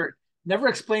Hathaway shirt." Never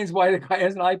explains why the guy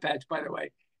has an eye patch, by the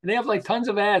way. And they have like tons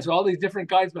of ads with all these different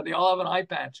guys, but they all have an eye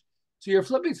patch. So you're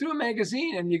flipping through a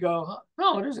magazine and you go,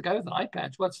 "Oh, there's a guy with an eye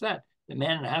patch. What's that? The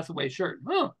man in the Hathaway shirt."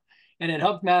 Oh, and it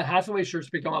helped Matt Hathaway shirts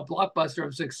become a blockbuster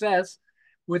of success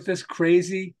with this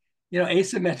crazy,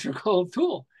 asymmetrical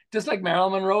tool, just like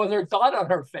Marilyn Monroe with her dot on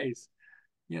her face,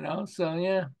 So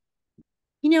yeah.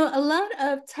 A lot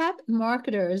of top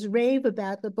marketers rave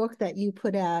about the book that you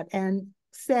put out and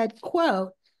said,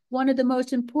 quote, one of the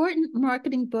most important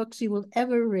marketing books you will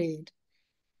ever read,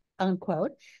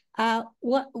 unquote.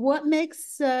 What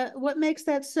makes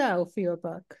that so for your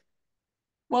book?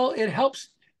 Well, it helps.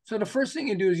 So the first thing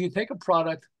you do is you take a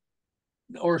product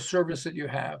or service that you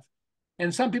have,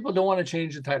 and some people don't want to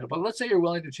change the title, but let's say you're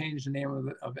willing to change the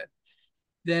name of it.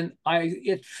 Then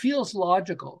it feels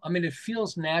logical. I mean, it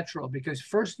feels natural because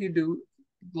first you do,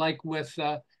 like with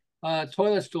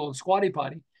toilet stool and squatty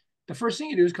potty, the first thing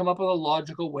you do is come up with a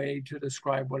logical way to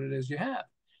describe what it is you have.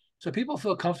 So people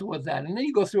feel comfortable with that. And then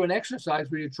you go through an exercise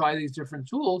where you try these different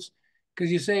tools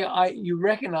because you say, you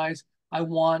recognize I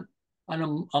want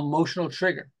an emotional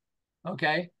trigger.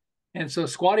 Okay. And so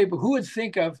squatty, but who would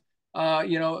think of,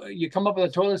 you come up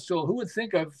with a toilet stool, who would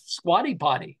think of squatty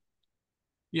potty?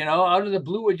 Out of the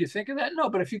blue, would you think of that? No,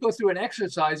 but if you go through an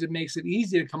exercise, it makes it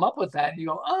easy to come up with that. And you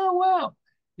go, oh,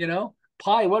 wow.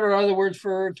 Potty, what are other words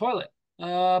for toilet?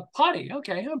 Potty.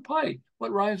 Okay, potty.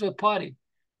 What rhymes with potty?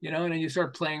 And then you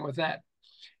start playing with that.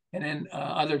 And then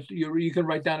you can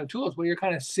write down the tools where you're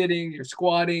kind of sitting, you're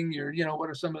squatting, what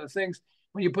are some of the things?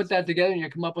 When you put that together and you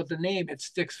come up with the name, it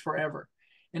sticks forever.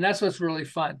 And that's what's really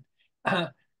fun.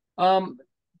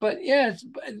 But yeah,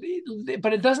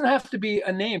 but it doesn't have to be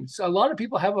a name. So a lot of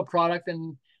people have a product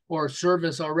or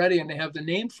service already, and they have the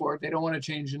name for it. They don't want to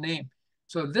change the name.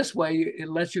 So this way, it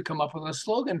lets you come up with a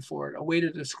slogan for it, a way to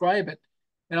describe it.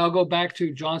 And I'll go back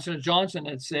to Johnson & Johnson.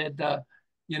 It said,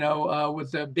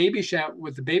 with the baby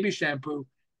shampoo,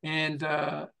 and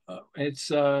it's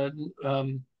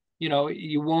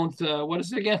you won't. What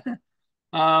is it again?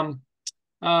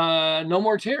 No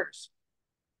more tears.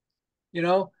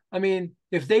 I mean,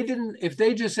 if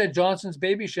they just said Johnson's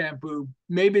baby shampoo,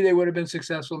 maybe they would have been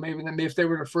successful. Maybe if they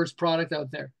were the first product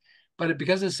out there, but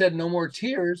because it said no more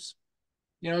tears,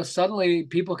 suddenly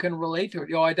people can relate to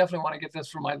it. I definitely want to get this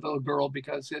for my little girl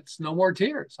because it's no more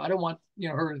tears. I don't want,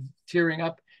 her tearing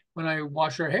up when I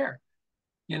wash her hair,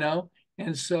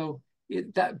 and so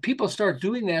that people start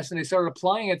doing this and they start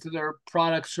applying it to their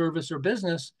product, service, or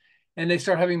business, and they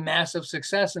start having massive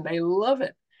success and they love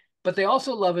it. But they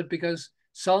also love it because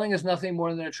selling is nothing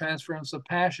more than a transference of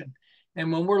passion. And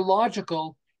when we're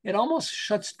logical, it almost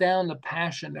shuts down the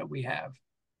passion that we have.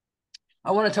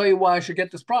 I want to tell you why I should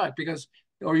get this product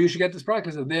or you should get this product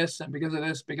because of this, and because of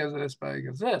this, because of this,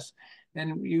 because of this.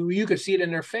 And you could see it in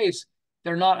their face.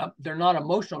 They're not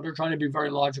emotional. They're trying to be very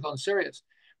logical and serious.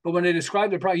 But when they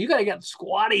describe the product, you got to get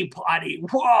squatty potty.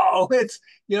 Whoa, it's,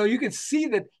 you can see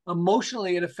that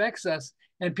emotionally it affects us,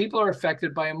 and people are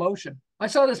affected by emotion. I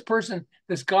saw this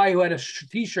guy who had a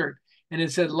t-shirt and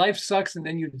it said, life sucks and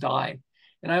then you die.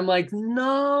 And I'm like,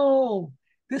 no,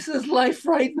 this is life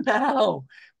right now.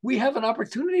 We have an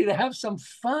opportunity to have some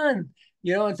fun,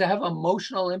 and to have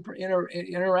emotional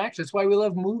interaction. That's why we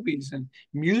love movies and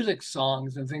music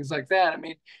songs and things like that. I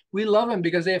mean, we love them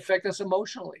because they affect us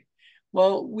emotionally.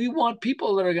 Well, we want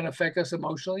people that are going to affect us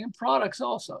emotionally and products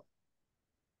also.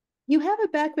 You have a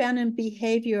background in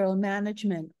behavioral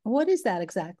management. What is that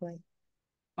exactly?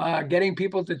 Getting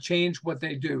people to change what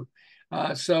they do.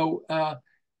 So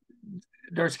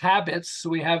there's habits. So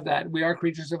we have that. We are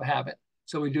creatures of habit.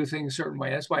 So we do things a certain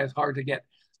way. That's why it's hard to get.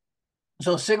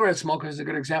 So cigarette smokers is a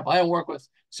good example. I don't work with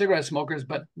cigarette smokers,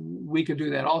 but we could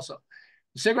do that also.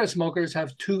 Cigarette smokers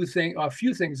have a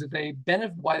few things that they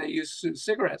benefit why they use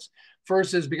cigarettes.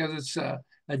 First is because it's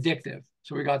addictive.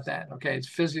 So we got that. Okay, it's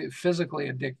physically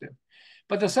addictive.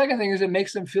 But the second thing is it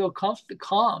makes them feel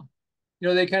calm.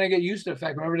 they kind of get used to the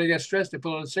fact whenever they get stressed, they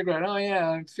pull out a cigarette. Oh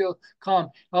yeah, I feel calm.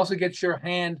 It also gets your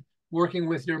hand working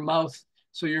with your mouth,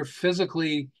 so you're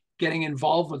physically getting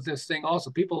involved with this thing.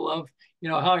 Also, people love,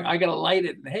 how I got to light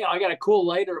it, and hey, I got a cool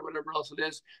lighter or whatever else it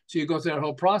is. So you go through that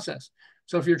whole process.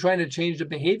 So if you're trying to change the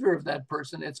behavior of that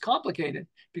person, it's complicated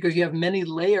because you have many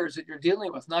layers that you're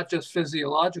dealing with, not just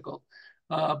physiological,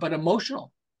 but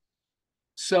emotional.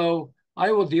 So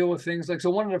I will deal with things like,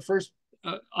 so one of the first,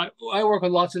 I work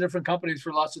with lots of different companies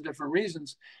for lots of different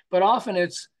reasons, but often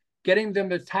it's getting them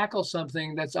to tackle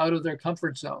something that's out of their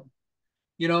comfort zone.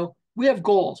 We have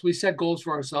goals. We set goals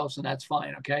for ourselves, and that's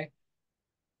fine. Okay.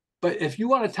 But if you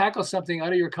want to tackle something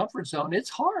out of your comfort zone, it's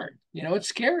hard. It's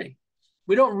scary.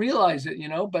 We don't realize it,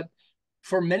 but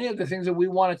for many of the things that we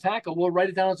want to tackle, we'll write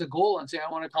it down as a goal and say, I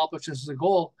want to accomplish this as a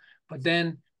goal. But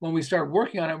then when we start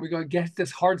working on it, we go get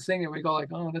this hard thing and we go like,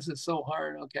 oh, this is so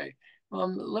hard. Okay.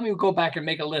 Let me go back and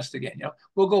make a list again.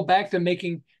 We'll go back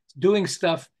to doing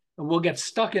stuff, and we'll get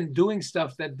stuck in doing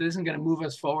stuff that isn't going to move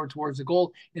us forward towards the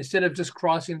goal instead of just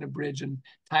crossing the bridge and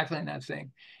tackling that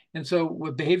thing. And so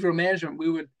with behavioral management, we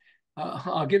would,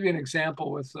 I'll give you an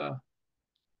example with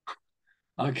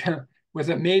with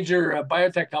a major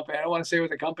biotech company. I don't want to say what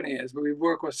the company is, but we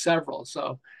work with several.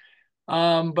 So,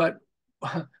 but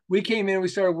we came in, we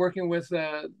started working with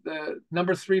the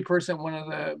number 3 person, one of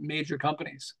the major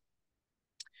companies.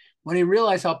 When he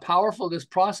realized how powerful this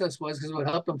process was, because it would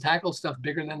help them tackle stuff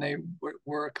bigger than they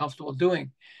were comfortable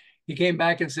doing, he came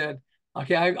back and said,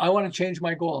 okay, I want to change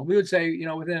my goal. And we would say,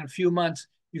 within a few months,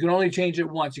 you can only change it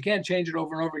once. You can't change it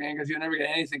over and over again because you'll never get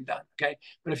anything done. Okay.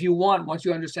 But if you want, once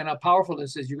you understand how powerful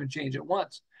this is, you can change it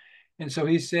once. And so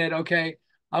he said, okay,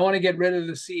 I want to get rid of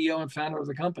the CEO and founder of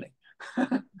the company.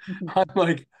 I'm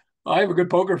like, I have a good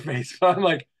poker face, but I'm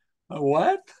like,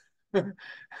 what? And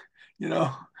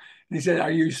he said,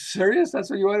 are you serious? That's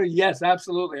what you want to do? Yes,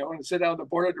 absolutely. I want to sit down with the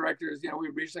board of directors.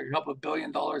 We've reached like a couple of $1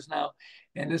 billion now,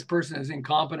 and this person is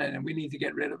incompetent and we need to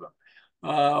get rid of him.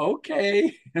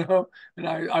 Okay, and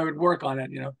I would work on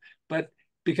it, but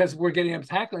because we're getting him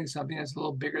tackling something that's a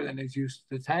little bigger than he's used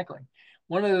to tackling.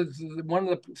 One of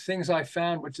the things I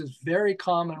found, which is very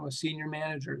common with senior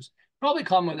managers, probably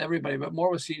common with everybody, but more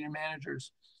with senior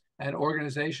managers at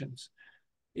organizations,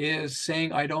 is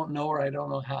saying, I don't know, or I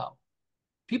don't know how.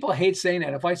 People hate saying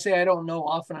that. If I say I don't know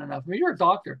often enough, you're a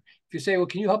doctor. If you say, well,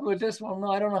 can you help me with this? Well,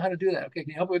 no, I don't know how to do that. Okay, can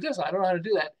you help me with this? I don't know how to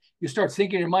do that. You start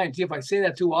thinking in your mind, see, if I say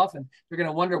that too often, they're going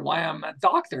to wonder why I'm a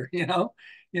doctor,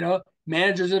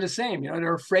 Managers are the same.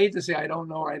 They're afraid to say I don't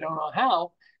know or I don't know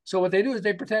how. So what they do is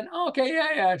they pretend, oh, okay,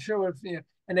 yeah, sure.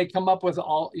 And they come up with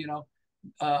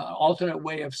alternate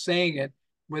way of saying it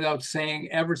without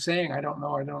ever saying I don't know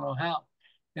or I don't know how.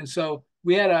 And so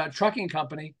we had a trucking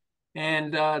company,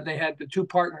 and they had the 2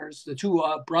 partners, the 2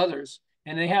 brothers,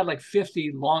 and they had like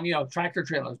 50 long, tractor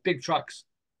trailers, big trucks.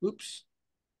 Oops.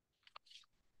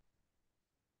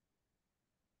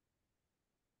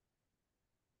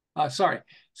 Sorry.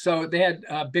 So they had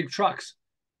big trucks.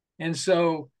 And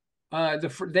so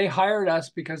they hired us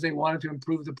because they wanted to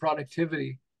improve the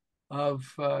productivity of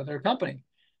their company.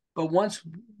 But once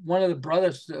one of the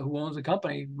brothers who owns the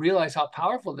company realized how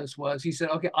powerful this was, he said,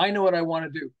 okay, I know what I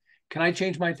want to do. Can I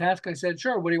change my task? I said,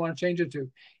 sure. What do you want to change it to?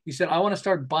 He said, I want to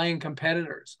start buying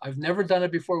competitors. I've never done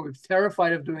it before. We're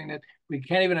terrified of doing it. We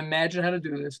can't even imagine how to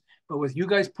do this. But with you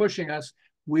guys pushing us,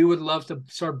 we would love to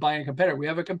start buying a competitor. We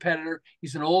have a competitor.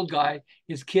 He's an old guy.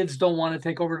 His kids don't want to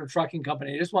take over the trucking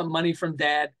company. They just want money from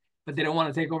dad, but they don't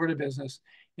want to take over the business.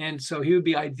 And so he would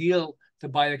be ideal to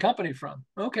buy the company from.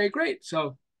 Okay, great.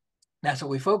 So that's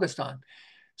what we focused on.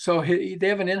 So they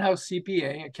have an in-house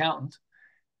CPA, accountant.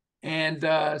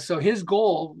 And so his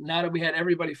goal, now that we had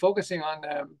everybody focusing on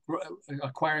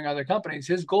acquiring other companies,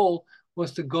 his goal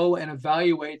was to go and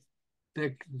evaluate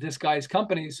this guy's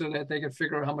company so that they could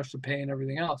figure out how much to pay and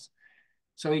everything else.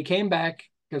 So he came back,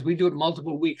 because we do it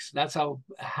multiple weeks. That's how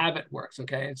habit works,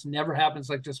 okay? It never happens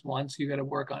like just once. You got to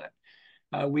work on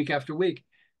it week after week.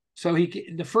 So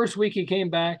the first week he came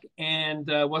back and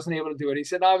wasn't able to do it. He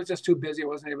said, I was just too busy. I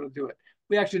wasn't able to do it.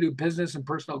 We actually do business and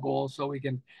personal goals. So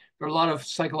there are a lot of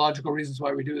psychological reasons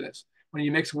why we do this. When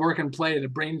you mix work and play, the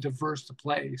brain diverts to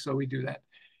play. So we do that.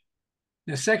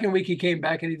 The second week he came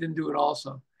back and he didn't do it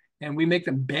also. And we make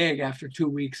them beg after 2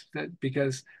 weeks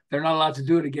because they're not allowed to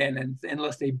do it again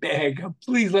unless they beg,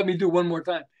 please let me do it one more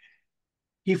time.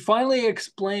 He finally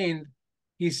explained,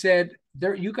 he said,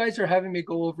 you guys are having me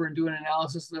go over and do an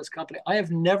analysis of this company. I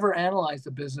have never analyzed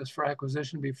a business for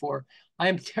acquisition before. I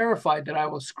am terrified that I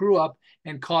will screw up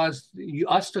and cause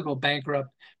us to go bankrupt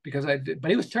because I did.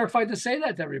 But he was terrified to say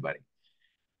that to everybody.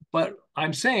 But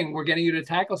I'm saying we're getting you to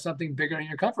tackle something bigger in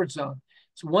your comfort zone.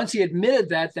 So once he admitted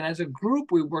that, then as a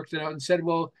group, we worked it out and said,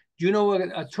 well, do you know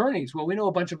attorneys? Well, we know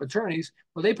a bunch of attorneys.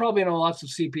 Well, they probably know lots of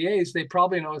CPAs. They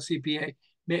probably know a CPA.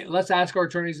 Let's ask our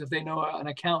attorneys if they know an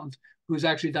accountant who's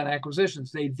actually done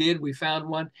acquisitions. They did. We found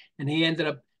one, and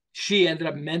she ended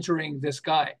up mentoring this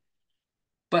guy.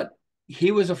 But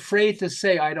he was afraid to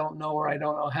say, I don't know, or I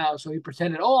don't know how. So he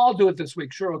pretended, oh, I'll do it this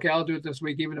week. Sure, okay, I'll do it this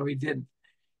week, even though he didn't.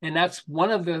 And that's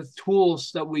one of the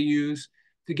tools that we use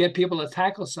to get people to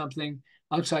tackle something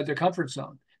outside their comfort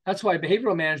zone. That's why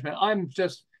behavioral management, I'm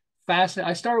just fascinated.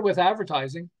 I started with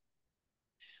advertising.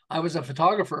 I was a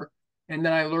photographer, and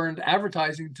then I learned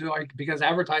advertising because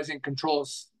advertising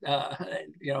controls,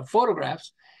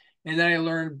 photographs. And then I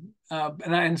learned,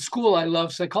 in school, I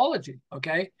love psychology.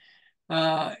 Okay.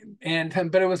 But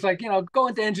it was like, go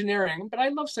into engineering, but I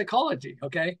love psychology.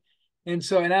 Okay. And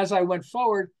as I went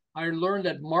forward, I learned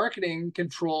that marketing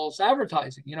controls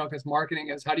advertising, because marketing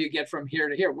is how do you get from here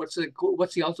to here? What's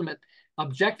the ultimate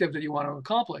objective that you want to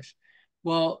accomplish?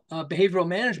 Well, behavioral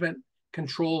management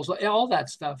controls all that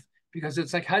stuff, because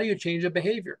it's like, how do you change a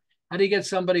behavior? How do you get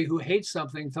somebody who hates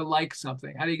something to like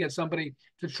something? How do you get somebody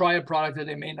to try a product that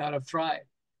they may not have tried?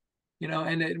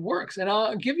 And it works. And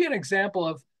I'll give you an example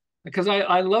of, because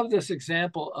I love this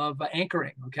example of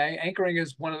anchoring. Okay, anchoring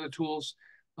is one of the tools,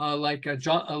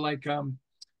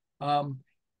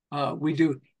 we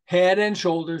do head and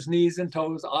shoulders, knees and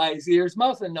toes, eyes, ears,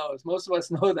 mouth, and nose. Most of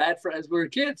us know that as we were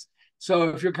kids. So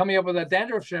if you're coming up with a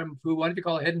dandruff shampoo, why don't you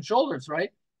call it head and shoulders, right?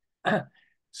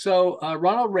 So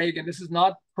Ronald Reagan, this is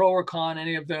not pro or con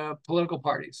any of the political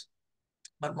parties,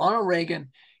 but Ronald Reagan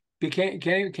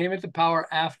came into power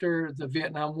after the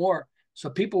Vietnam War. So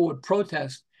people would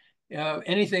protest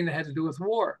anything that had to do with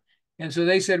war. And so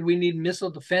they said, we need missile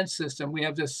defense system. We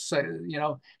have this,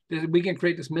 we can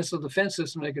create this missile defense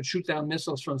system that could shoot down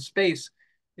missiles from space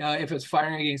if it's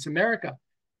firing against America.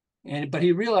 But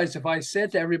he realized, if I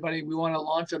said to everybody, we want to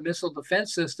launch a missile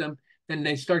defense system, then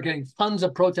they start getting tons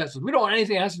of protesters. We don't want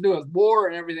anything that has to do with war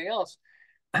and everything else.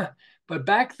 But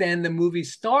back then, the movie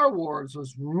Star Wars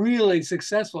was really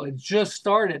successful. It just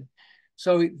started.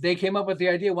 So they came up with the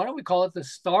idea, why don't we call it the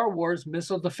Star Wars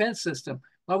Missile Defense System?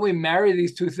 Why don't we marry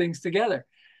these two things together?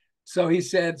 So he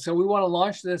said, so we want to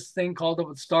launch this thing called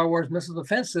the Star Wars Missile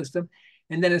Defense System.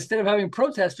 And then instead of having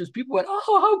protesters, people went,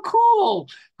 oh, how cool,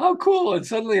 how cool. And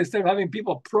suddenly, instead of having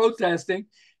people protesting,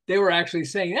 they were actually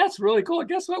saying, that's really cool.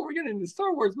 Guess what? We're getting the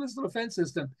Star Wars Missile Defense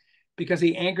System, because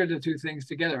he anchored the two things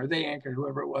together, or they anchored,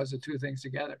 whoever it was, the two things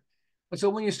together. But so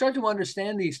when you start to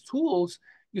understand these tools,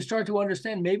 you start to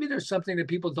understand maybe there's something that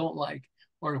people don't like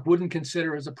or wouldn't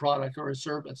consider as a product or a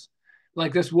service.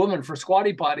 Like this woman for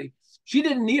Squatty Potty. She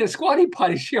didn't need a Squatty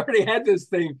Potty. She already had this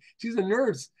thing. She's a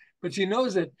nurse, but she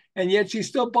knows it. And yet she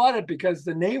still bought it because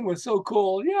the name was so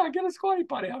cool. Yeah, get a Squatty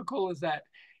Potty. How cool is that?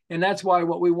 And that's why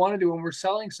what we want to do when we're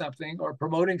selling something or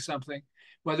promoting something,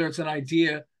 whether it's an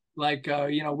idea like,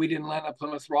 we didn't land on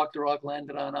Plymouth Rock, the rock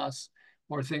landed on us,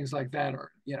 or things like that.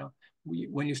 Or,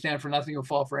 when you stand for nothing, you'll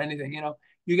fall for anything.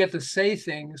 You get to say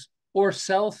things or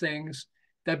sell things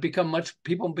that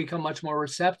people become much more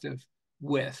receptive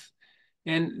with.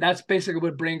 And that's basically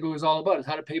what Brain Glue is all about, is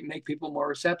how to make people more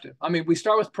receptive. I mean, we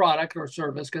start with product or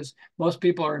service because most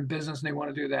people are in business and they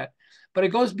want to do that. But it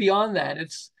goes beyond that.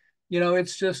 It's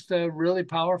just really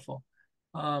powerful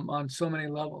on so many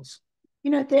levels.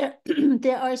 There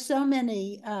there are so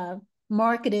many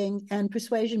marketing and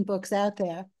persuasion books out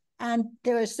there, and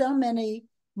there are so many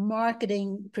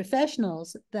marketing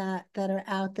professionals that are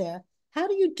out there. How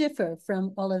do you differ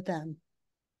from all of them?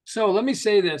 So let me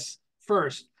say this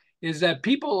first, is that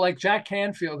people like Jack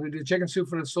Canfield, who did Chicken Soup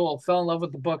for the Soul, fell in love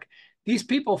with the book. These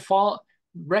people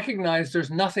recognize there's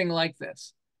nothing like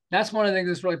this. That's one of the things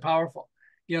that's really powerful.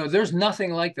 There's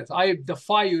nothing like this. I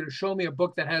defy you to show me a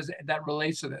book that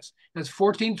relates to this. It has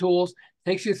 14 tools,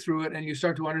 takes you through it, and you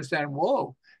start to understand,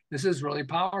 whoa, this is really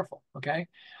powerful. Okay.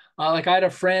 Like I had a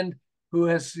friend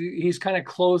he's kind of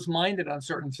closed-minded on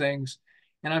certain things.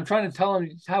 And I'm trying to tell him,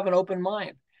 to have an open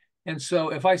mind. And so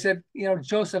if I said,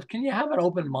 Joseph, can you have an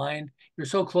open mind? You're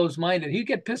so closed-minded. He'd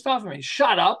get pissed off at me.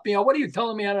 Shut up. What are you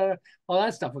telling me? All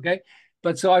that stuff. Okay.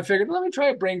 But so I figured, let me try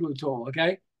a Brain Glue tool.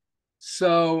 Okay.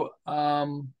 So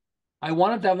I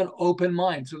wanted to have an open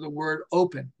mind. So the word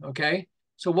open. Okay.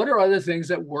 So what are other things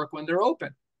that work when they're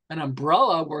open? An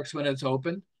umbrella works when it's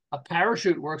open. A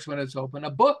parachute works when it's open. A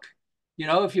book,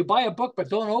 if you buy a book but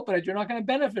don't open it, you're not going to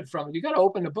benefit from it. You got to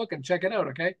open the book and check it out.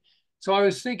 Okay. So I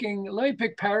was thinking, let me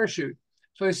pick parachute.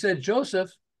 So I said,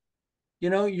 Joseph,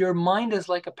 your mind is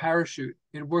like a parachute.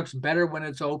 It works better when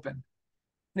it's open.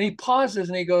 And he pauses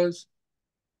and he goes,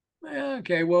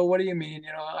 okay, well, what do you mean?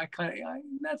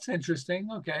 That's interesting.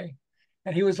 Okay.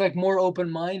 And he was like more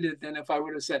open-minded than if I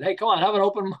would have said, hey, come on, have an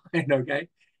open mind. Okay.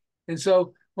 And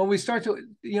so when we start to,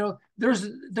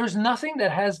 there's nothing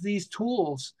that has these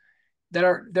tools that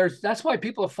are there's that's why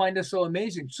people find us so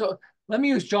amazing. So let me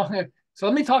use John. So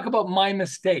let me talk about my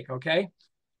mistake. Okay.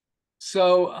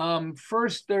 So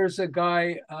first there's a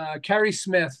guy, Carrie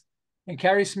Smith, and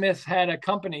Carrie Smith had a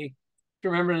company. To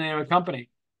remember the name of the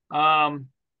company. Um,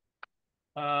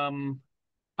 um,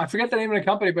 I forget the name of the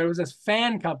company, but it was this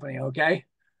fan company. Okay.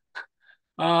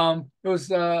 It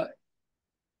was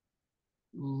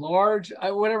large,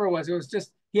 whatever it was. It was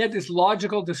just he had this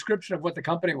logical description of what the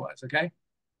company was. Okay.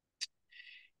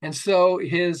 And so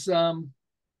his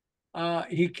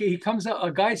he comes out,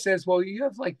 a guy says, well, you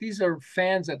have like these are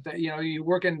fans that you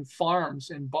work in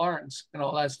farms and barns and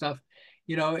all that stuff.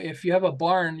 If you have a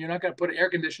barn, you're not going to put air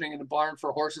conditioning in the barn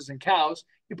for horses and cows.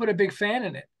 You put a big fan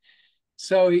in it.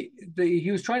 So he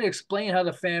was trying to explain how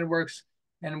the fan works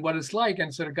and what it's like.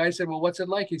 And so the guy said, well, what's it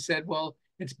like? He said, well,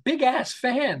 it's big ass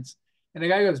fans. And the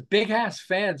guy goes, big ass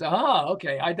fans. Ah,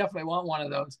 okay. I definitely want one of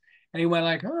those. And he went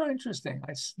like, oh, interesting.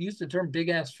 I used the term big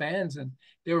ass fans, and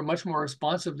they were much more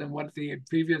responsive than what the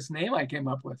previous name I came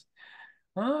up with.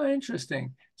 Oh,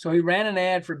 interesting. So he ran an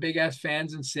ad for big ass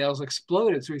fans and sales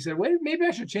exploded. So he said, wait, maybe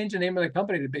I should change the name of the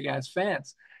company to Big Ass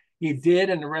Fans. He did,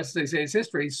 and the rest, they say, is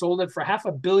history. He sold it for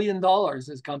 $500 million,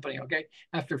 his company, okay,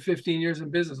 after 15 years in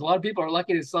business. A lot of people are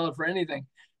lucky to sell it for anything.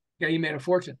 Okay, he made a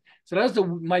fortune. So that was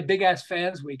my Big Ass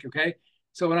Fans week, okay?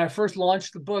 So when I first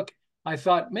launched the book, I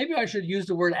thought maybe I should use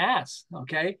the word ass,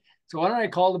 okay? So why don't I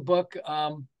call the book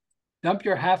Dump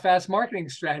Your Half-Ass Marketing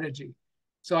Strategy?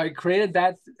 So I created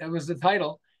that. That was the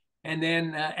title. And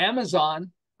then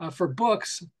Amazon for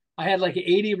books, I had like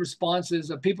 80 responses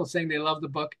of people saying they love the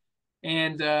book.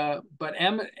 And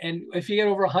if you get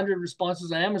over 100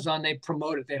 responses on Amazon, they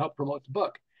promote it. They help promote the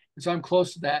book. And so I'm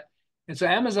close to that. And so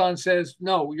Amazon says,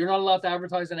 no, you're not allowed to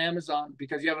advertise on Amazon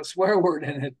because you have a swear word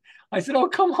in it. I said, oh,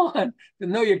 come on. Said,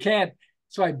 no, you can't.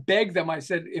 So I begged them. I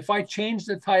said, if I change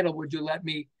the title, would you let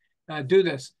me do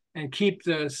this and keep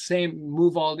the same,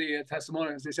 move all the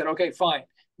testimonials? They said, okay, fine.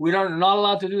 We're not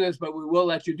allowed to do this, but we will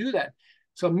let you do that.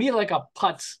 So me, like a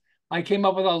putz, I came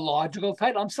up with a logical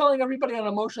title. I'm selling everybody on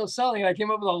emotional selling, and I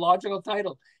came up with a logical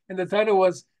title. And the title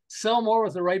was Sell More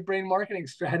with the Right Brain Marketing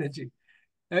Strategy.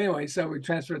 Anyway, so we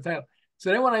transferred the title.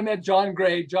 So then when I met Jack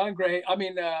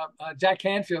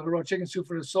Canfield, who wrote Chicken Soup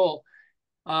for the Soul,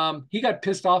 he got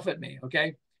pissed off at me,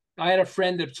 okay? I had a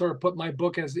friend that sort of put my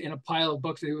book as in a pile of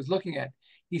books that he was looking at.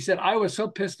 He said, I was so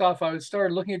pissed off, I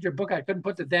started looking at your book, I couldn't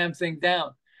put the damn thing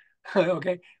down.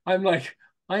 Okay. I'm like,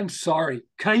 I'm sorry.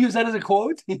 Can I use that as a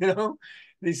quote? And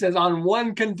he says, on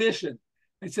one condition.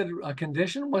 I said, a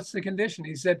condition? What's the condition?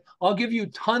 He said, I'll give you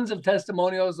tons of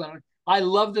testimonials on I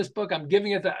love this book. I'm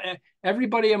giving it to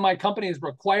everybody in my company is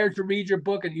required to read your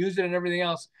book and use it and everything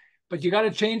else. But you got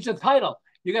to change the title.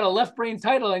 You got a left brain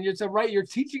title, and you're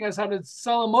teaching us how to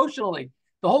sell emotionally.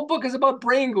 The whole book is about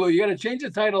brain glue. You got to change the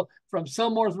title from Sell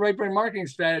More with Right Brain Marketing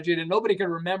Strategy that nobody can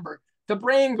remember to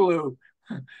brain glue.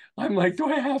 I'm like, do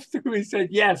I have to? He said,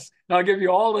 yes. And I'll give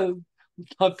you all the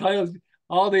titles,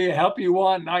 all the help you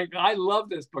want. And I love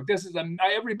this book. This is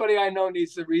everybody I know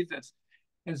needs to read this.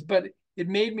 But it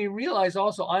made me realize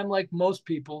also I'm like most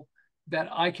people that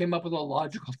I came up with a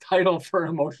logical title for an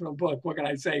emotional book. What can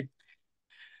I say?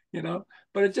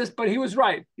 But he was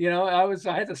right. I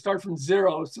had to start from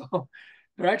zero. So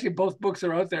they're actually both books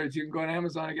are out there. So you can go on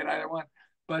Amazon and get either one.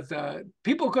 But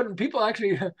people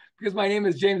actually, because my name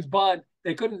is James Bond,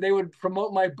 they would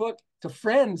promote my book to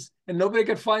friends and nobody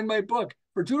could find my book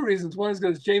for two reasons. One is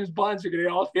because James Bond's, you're going to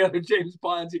get all the other James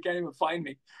Bonds. You can't even find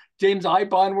me. James I.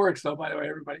 Bond works though, by the way,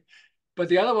 everybody. But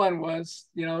the other one was,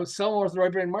 Sell More with the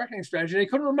Right Brain Marketing Strategy. They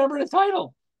couldn't remember the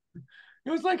title.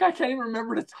 It was like, I can't even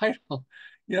remember the title,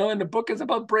 and the book is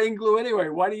about brain glue anyway.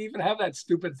 Why do you even have that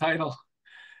stupid title?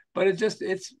 But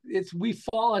we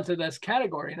fall into this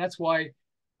category. And that's why,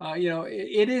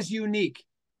 it is unique.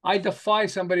 I defy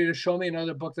somebody to show me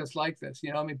another book that's like this.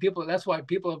 That's why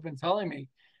people have been telling me,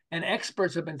 and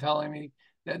experts have been telling me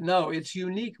that, no, it's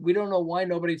unique. We don't know why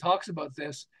nobody talks about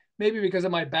this. Maybe because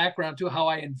of my background too, how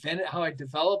I invented, how I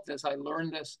developed this, I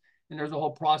learned this. And there's a whole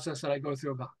process that I go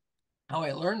through about how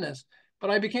I learned this.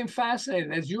 But I became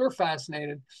fascinated, as you're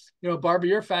fascinated. Barbara,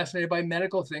 you're fascinated by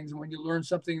medical things. And when you learn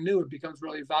something new, it becomes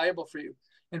really valuable for you.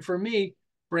 And for me,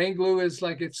 brain glue is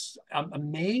like, it's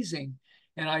amazing.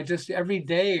 And I just, every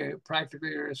day,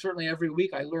 practically, or certainly every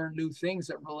week, I learn new things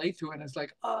that relate to it. And it's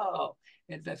like, oh,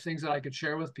 and that's things that I could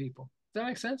share with people. Does that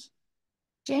make sense?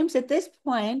 James, at this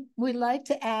point, we'd like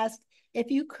to ask if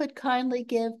you could kindly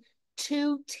give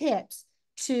 2 tips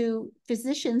to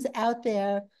physicians out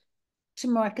there to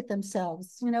market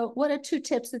themselves? What are 2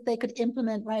 tips that they could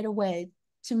implement right away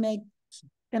to make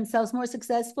themselves more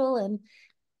successful and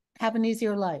have an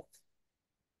easier life?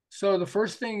 So the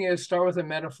first thing is start with a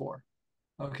metaphor.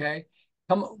 Okay.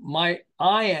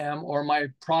 I am, or my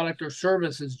product or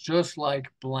service is just like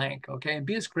blank. Okay. And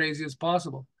be as crazy as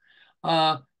possible.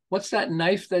 Uh, what's that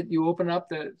knife that you open up?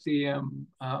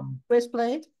 Swiss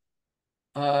blade?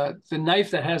 The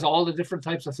knife that has all the different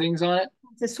types of things on it.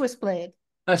 The Swiss blade.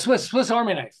 A Swiss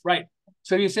Army knife, right?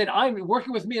 So you said I'm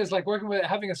working with me is like working with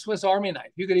having a Swiss Army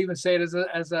knife. You could even say it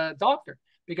as a doctor,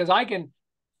 because I can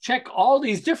check all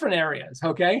these different areas.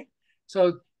 Okay,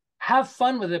 so have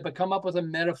fun with it, but come up with a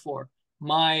metaphor.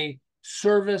 My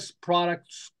service, product,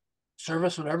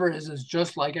 service, whatever it is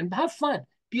just like, and have fun.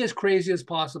 Be as crazy as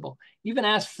possible. Even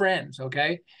ask friends.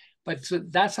 Okay, but so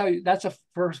that's a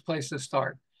first place to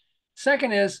start.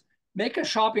 Second is make a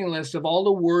shopping list of all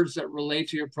the words that relate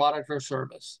to your product or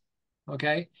service.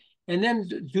 Okay. And then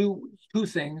do 2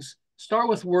 things. Start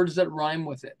with words that rhyme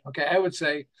with it. Okay. I would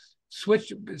say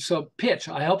switch. So pitch,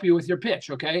 I help you with your pitch.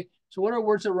 Okay. So what are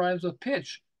words that rhymes with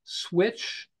pitch?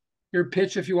 Switch your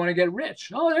pitch if you want to get rich.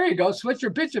 Oh, there you go. Switch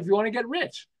your pitch if you want to get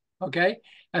rich. Okay.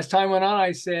 As time went on,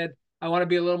 I said, I want to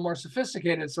be a little more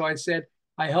sophisticated. So I said,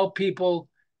 I help people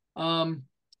um,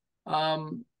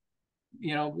 um,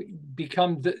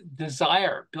 become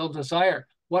desire, build desire.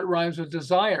 What rhymes with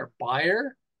desire?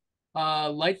 Buyer.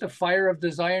 Light the fire of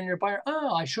desire in your buyer.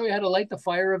 Oh, I show you how to light the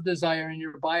fire of desire in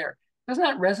your buyer. Doesn't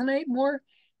that resonate more?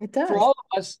 It For does. all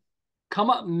of us, come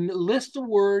up, list the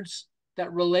words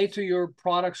that relate to your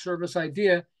product, service,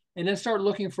 idea, and then start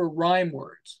looking for rhyme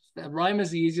words. That rhyme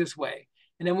is the easiest way.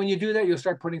 And then when you do that, you'll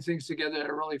start putting things together that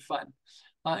are really fun.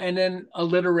 And then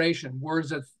alliteration, words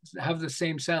that have the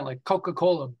same sound, like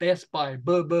Coca-Cola, Best Buy,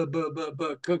 whatever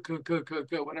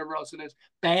else it is,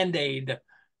 Band-Aid,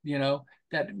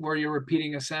 that where you're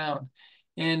repeating a sound.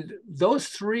 And those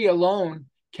 3 alone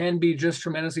can be just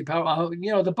tremendously powerful.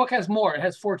 The book has more. It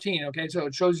has 14. Okay, so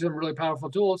it shows you some really powerful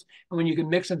tools, and when you can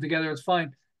mix them together, it's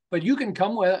fine. But you can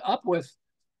come up with,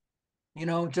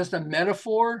 just a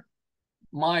metaphor.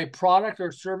 My product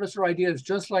or service or idea is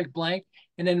just like blank,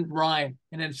 and then rhyme,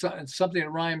 and then something that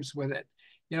rhymes with it.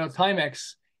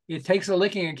 Timex, it takes a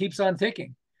licking and keeps on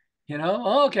ticking.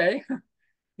 Okay,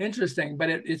 interesting, but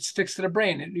it sticks to the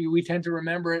brain. We tend to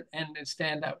remember it and it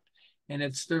stand out. And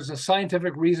there's a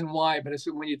scientific reason why, but it's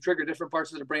when you trigger different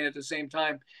parts of the brain at the same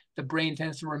time, the brain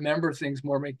tends to remember things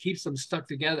more, but it keeps them stuck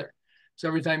together. So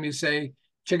every time you say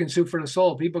chicken soup for the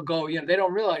soul, people go, they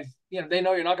don't realize, they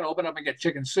know you're not going to open up and get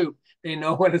chicken soup. They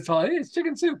know what it's all. Hey, it's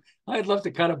chicken soup. I'd love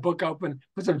to cut a book open,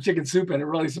 put some chicken soup in it,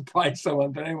 really surprise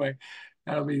someone. But anyway,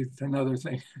 that'll be another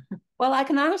thing. Well, I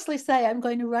can honestly say I'm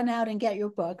going to run out and get your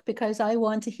book because I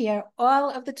want to hear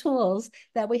all of the tools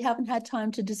that we haven't had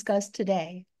time to discuss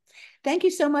today. Thank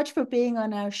you so much for being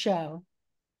on our show.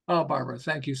 Oh, Barbara,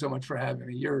 thank you so much for having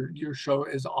me. Your show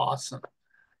is awesome,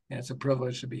 and it's a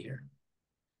privilege to be here.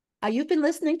 You've been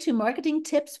listening to Marketing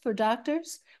Tips for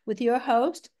Doctors with your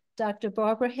host, Dr.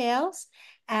 Barbara Hales,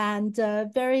 and a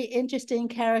very interesting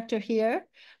character here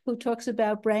who talks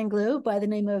about brain glue by the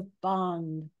name of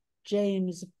Bond,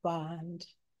 James Bond.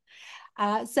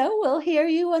 So we'll hear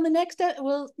you on the next,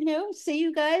 we'll see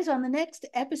you guys on the next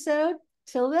episode.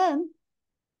 Till then.